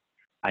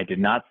 I did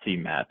not see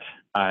Matt.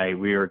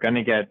 We were going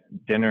to get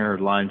dinner,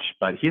 lunch,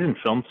 but he's in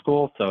film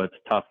school, so it's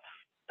tough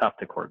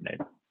to coordinate.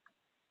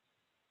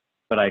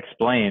 But I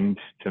explained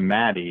to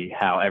Maddie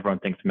how everyone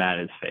thinks Matt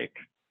is fake.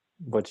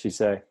 What'd she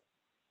say?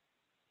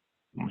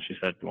 Well, she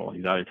said, well,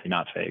 he's obviously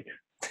not fake.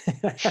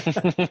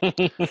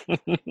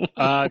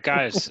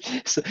 Guys,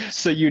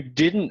 so you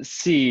didn't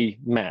see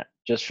Matt,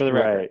 just for the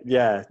record. Right.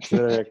 Yeah, to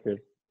the record.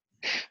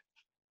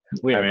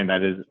 I mean,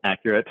 that is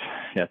accurate.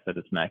 Yes, that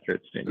is an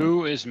accurate statement.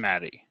 who is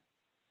Maddie?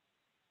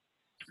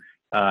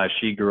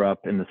 She grew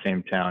up in the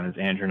same town as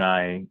Andrew and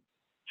I.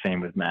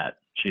 Same with Matt.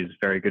 She's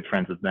very good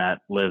friends with Matt,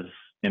 lives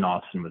in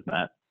Austin with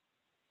Matt.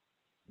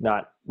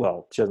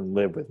 She doesn't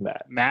live with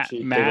Matt. Matt,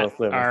 They both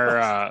live in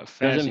our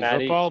fantasy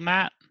Maddie- football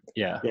Matt?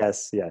 Yeah.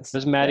 Yes.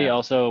 Does Maddie Yeah.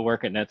 also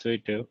work at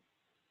NetSuite too?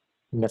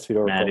 NetSuite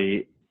Oracle.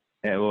 Maddie,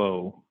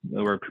 whoa,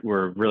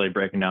 we're really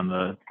breaking down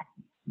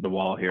the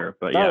wall here,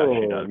 but yeah,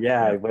 she does.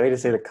 Yeah, way to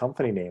say the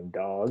company name,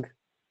 dog.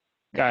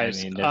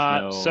 Guys, I mean,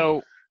 there's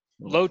so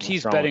Low what's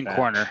T's wrong with betting that?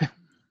 corner.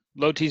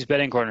 Low T's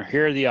betting corner.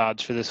 Here are the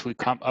odds for this week,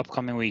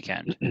 upcoming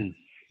weekend.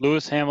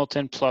 Lewis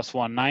Hamilton plus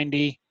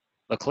 190,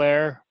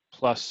 Leclerc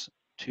plus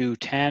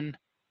 210,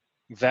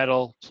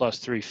 Vettel plus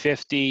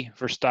 350,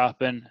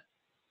 Verstappen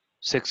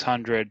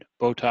 600,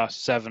 Bottas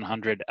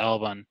 700,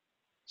 Albon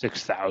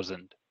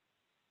 6,000.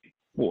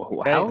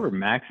 How are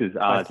Max's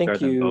odds better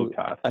than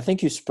Bottas? I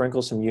think you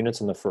sprinkle some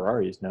units on the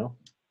Ferraris, no?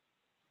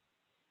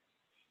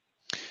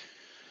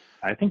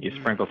 I think you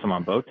sprinkle some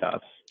on Bottas.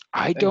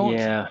 I don't.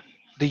 Yeah.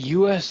 The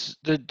U.S.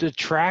 the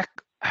track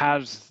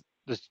has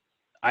this.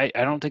 I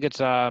don't think it's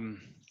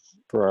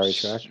Ferrari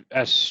track.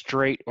 as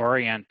straight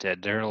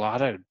oriented. There are a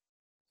lot of.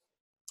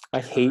 I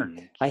hate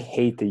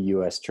turns. the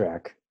U.S.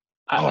 track.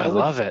 I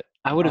love it.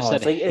 I would have said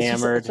it's like,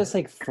 hammered. It's just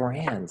like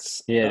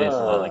France. Yeah, it is a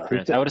lot Ugh. like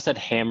France. I would have said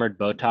hammered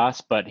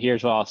Bottas, but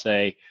here's what I'll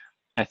say.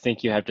 I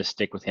think you have to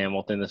stick with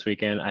Hamilton this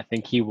weekend. I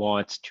think he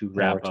wants to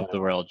wrap up the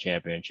World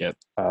Championship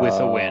With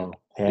a win. With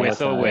a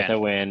Hamilton. win. with a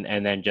win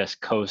and then just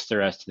coast the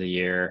rest of the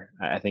year.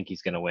 I think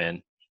he's going to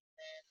win.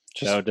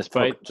 So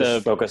despite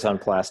Just focus on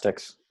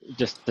plastics.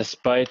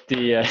 despite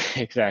the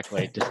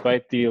exactly,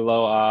 despite the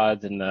low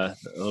odds and the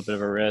a little bit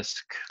of a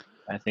risk,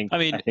 I think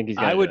he's going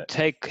to I do would it.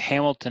 take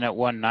Hamilton at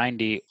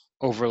 190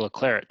 over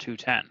Leclerc at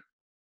 210.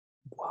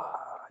 What?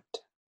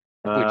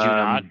 Would you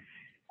not?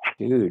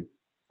 Dude,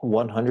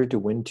 100 to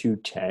win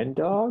 210,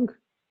 dog?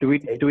 Do we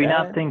Take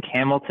not that? think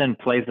Hamilton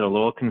plays it a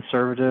little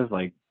conservative?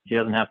 Like he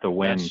doesn't have to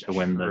win That's to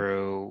win the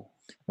true.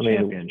 I mean,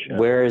 championship.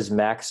 where is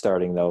Max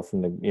starting though?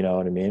 From the, you know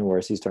what I mean? Where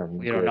is he starting?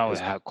 We don't know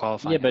how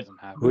qualifying. Yeah, but hasn't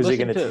happened. Who's he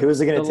Listen gonna? to Who's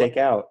he gonna the- take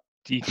out?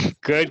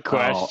 Good Oh,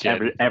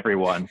 question.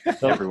 everyone.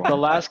 The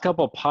last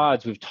couple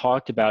pods we've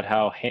talked about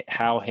how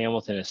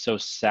Hamilton is so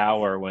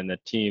sour when the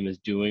team is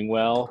doing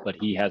well, but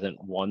he hasn't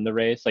won the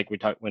race. Like we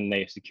talked when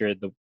they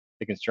secured the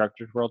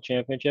Constructors World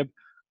Championship.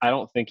 I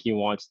don't think he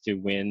wants to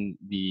win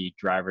the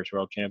Drivers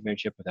World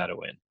Championship without a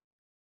win.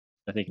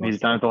 I think He's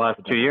done it the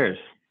last 2 years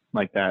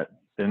like that,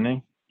 didn't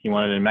he? He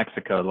won it in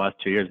Mexico the last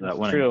 2 years of that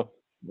winning. True,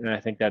 and I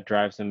think that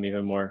drives him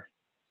even more.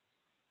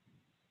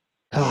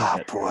 Oh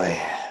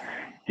boy.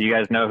 Do you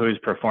guys know who's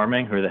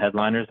performing? Who the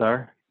headliners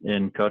are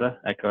in Coda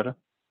at Coda?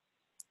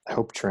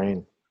 Hope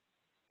Train.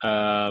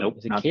 Nope,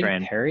 Is it not Katy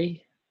Train.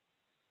 Perry?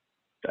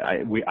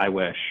 I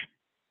wish.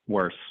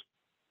 Worse.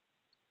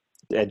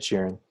 Ed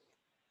Sheeran.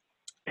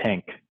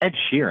 Pink. Ed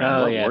Sheeran.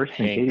 Oh, What, yeah, worse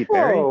than Pink. Katy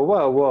Perry?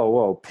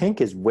 Whoa. Pink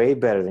is way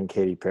better than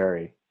Katy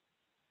Perry.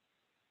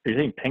 You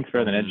think Pink's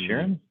better than Ed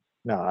Sheeran?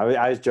 No,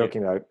 I was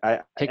joking about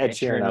Take Ed Ed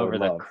Sheeran Sheeran I over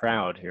would the love.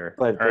 crowd here.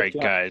 But All right,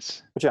 John,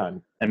 guys.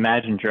 John,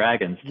 Imagine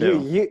Dragons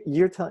too.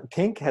 you're telling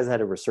Pink has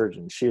had a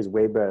resurgence. She is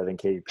way better than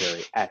Katy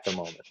Perry at the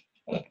moment.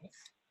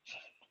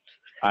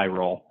 Eye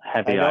roll.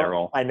 Heavy eye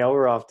roll. I know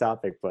we're off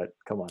topic, but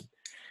come on.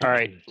 All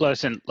right,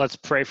 listen. Let's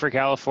pray for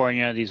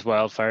California. These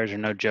wildfires are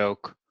no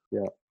joke.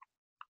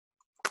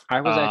 I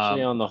was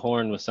actually Um, on the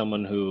horn with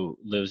someone who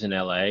lives in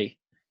LA,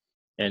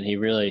 and he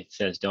really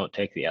says don't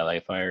take the LA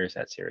fires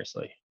that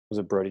seriously. Was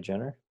it Brody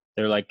Jenner?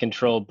 They're like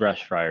controlled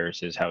brush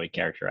fires, is how he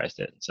characterized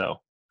it.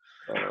 So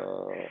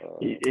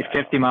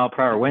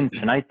 50-mile-per-hour wind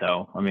tonight,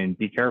 though. I mean,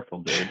 be careful,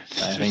 dude.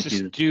 I think This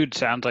he's. dude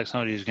sounds like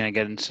somebody who's going to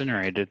get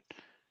incinerated.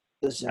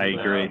 Listen, I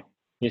agree.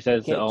 He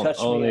says Can't touch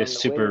me only on the the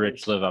super rich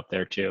waves. live up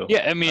there too.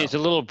 Yeah, I mean, it's a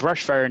little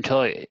brush fire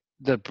until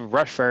the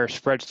brush fire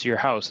spreads to your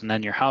house, and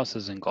then your house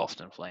is engulfed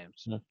in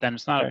flames. Hmm. Then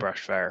it's not a Okay. brush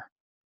fire.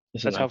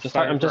 Listen, That's how I'm just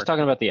fires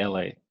talking about the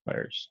LA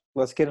fires.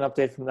 Let's get an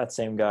update from that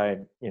same guy,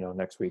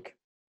 next week.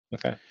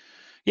 Okay.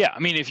 Yeah, I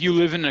mean, if you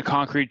live in a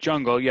concrete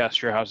jungle,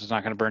 yes, your house is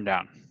not going to burn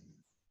down.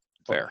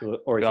 Fair.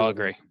 Or We if all you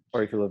agree.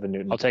 Or if you live in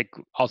Newton.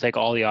 I'll take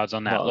all the odds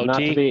on that. Well, Low not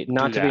T, to be do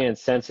that.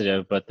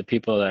 insensitive, but the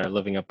people that are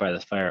living up by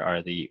this fire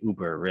are the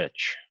uber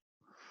rich.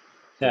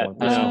 That want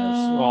this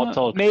all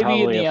told, could maybe in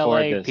probably the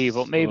afford LA this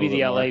people, a maybe little the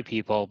bit LA more.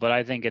 people, but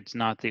I think it's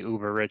not the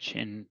uber rich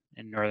in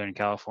Northern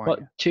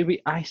California. Well,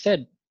 I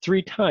said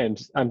 3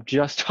 times. I'm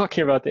just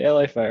talking about the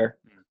LA fire,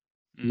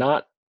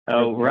 not.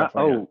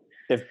 California.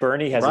 If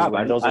Bernie has Rob, his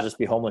way, those will just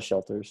be homeless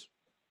shelters.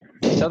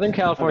 Southern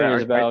California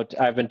is Right. about,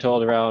 I've been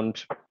told,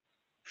 around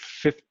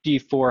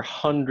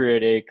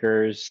 5,400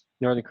 acres.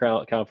 Northern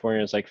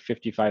California is like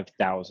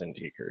 55,000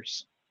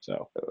 acres.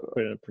 So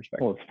put it in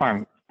perspective. Well, it's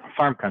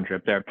farm country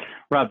up there.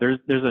 Rob, there's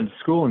a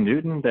school in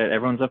Newton that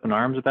everyone's up in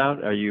arms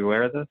about. Are you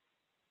aware of this?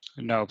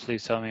 No,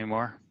 please tell me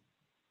more.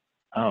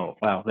 Oh,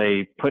 wow.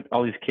 They put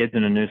all these kids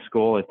in a new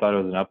school. I thought it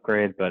was an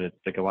upgrade, but it's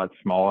like a lot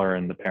smaller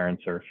and the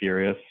parents are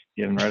furious.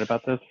 You haven't read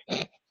about this?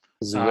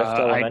 Zwift I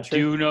Elementary.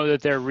 do know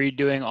that they're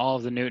redoing all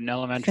of the Newton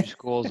elementary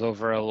schools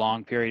over a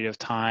long period of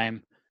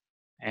time,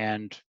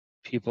 and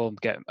people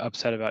get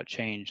upset about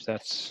change.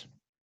 That's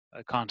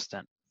a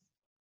constant.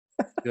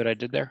 See what I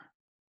did there?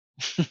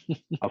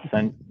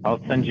 I'll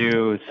send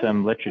you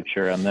some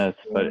literature on this,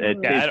 but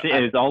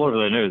it's all over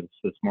the news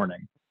this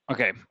morning.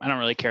 Okay, I don't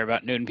really care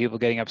about Newton people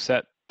getting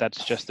upset.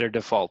 That's just their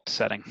default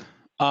setting.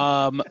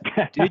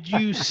 Did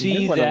you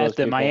see one of those that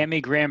the people. Miami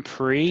Grand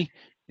Prix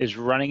is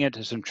running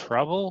into some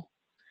trouble?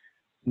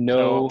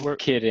 No So we're-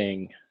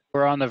 kidding.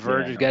 We're on the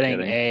verge Yeah, of no getting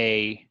kidding.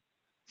 a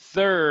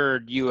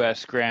third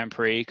U.S. Grand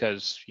Prix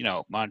because,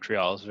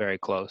 Montreal is very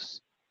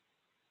close.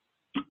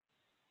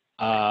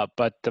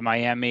 But the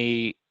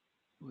Miami,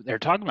 they're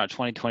talking about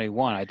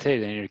 2021. I'd say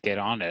they need to get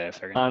on it if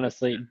they're going to.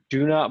 Honestly,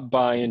 do not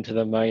buy into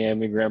the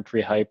Miami Grand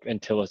Prix hype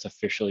until it's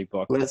officially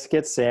booked. Let's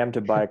get Sam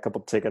to buy a couple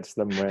tickets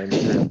to the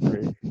Miami Grand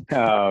Prix.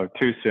 Oh,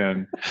 too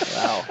soon.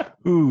 Wow.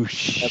 Ooh,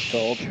 That's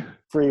sold.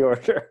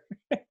 Pre-order.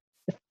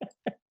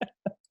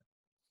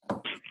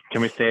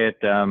 Can we stay at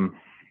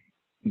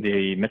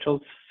the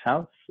Mitchell's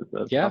house?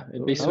 Yeah,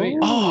 it'd be sweet.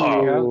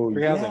 Oh,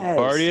 Free housing. yes.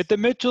 Party at the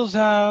Mitchell's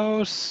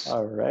house.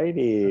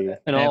 Alrighty. In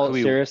And all if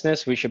we-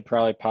 seriousness, we should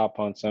probably pop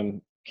on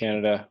some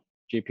Canada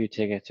GP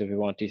tickets if we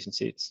want decent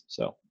seats.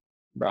 So,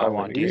 I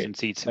want decent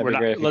seats. That'd be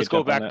great if you Let's could go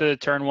jump on back to the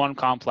turn one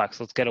complex.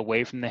 Let's get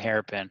away from the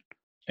hairpin.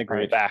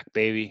 Agreed. Back,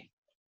 baby.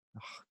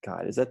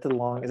 God, is that the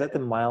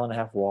mile and a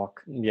half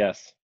walk?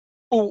 Yes.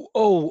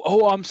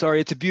 Oh, I'm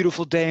sorry. It's a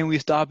beautiful day and we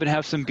stop and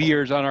have some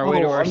beers on our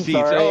way to Oh, our I'm seats.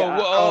 sorry.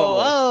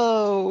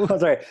 Oh. I'm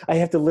sorry. I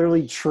have to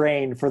literally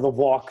train for the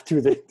walk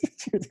through the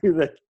through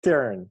the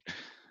turn.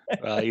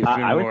 Well, you've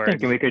been I was warned.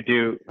 thinking we could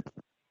do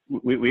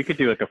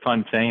like a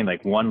fun thing,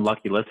 like one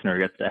lucky listener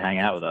gets to hang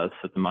out with us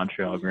at the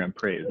Montreal Grand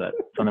Prix. Is that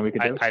something we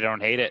could do? I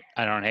don't hate it.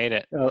 I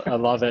I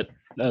love it.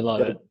 I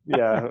love it.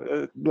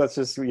 Yeah, let's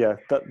just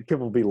people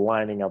will be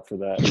lining up for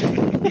that.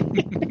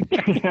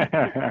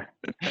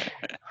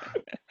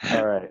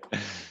 All right.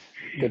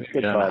 Good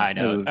Get on a high pod.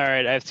 note. All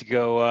right, I have to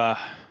go.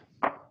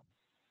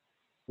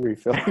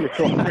 Refill your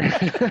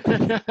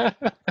clock.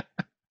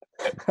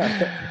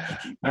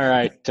 All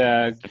right.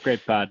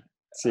 Great pod.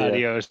 See ya.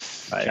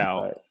 Adios. Bye.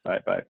 Ciao. Bye.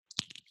 Bye.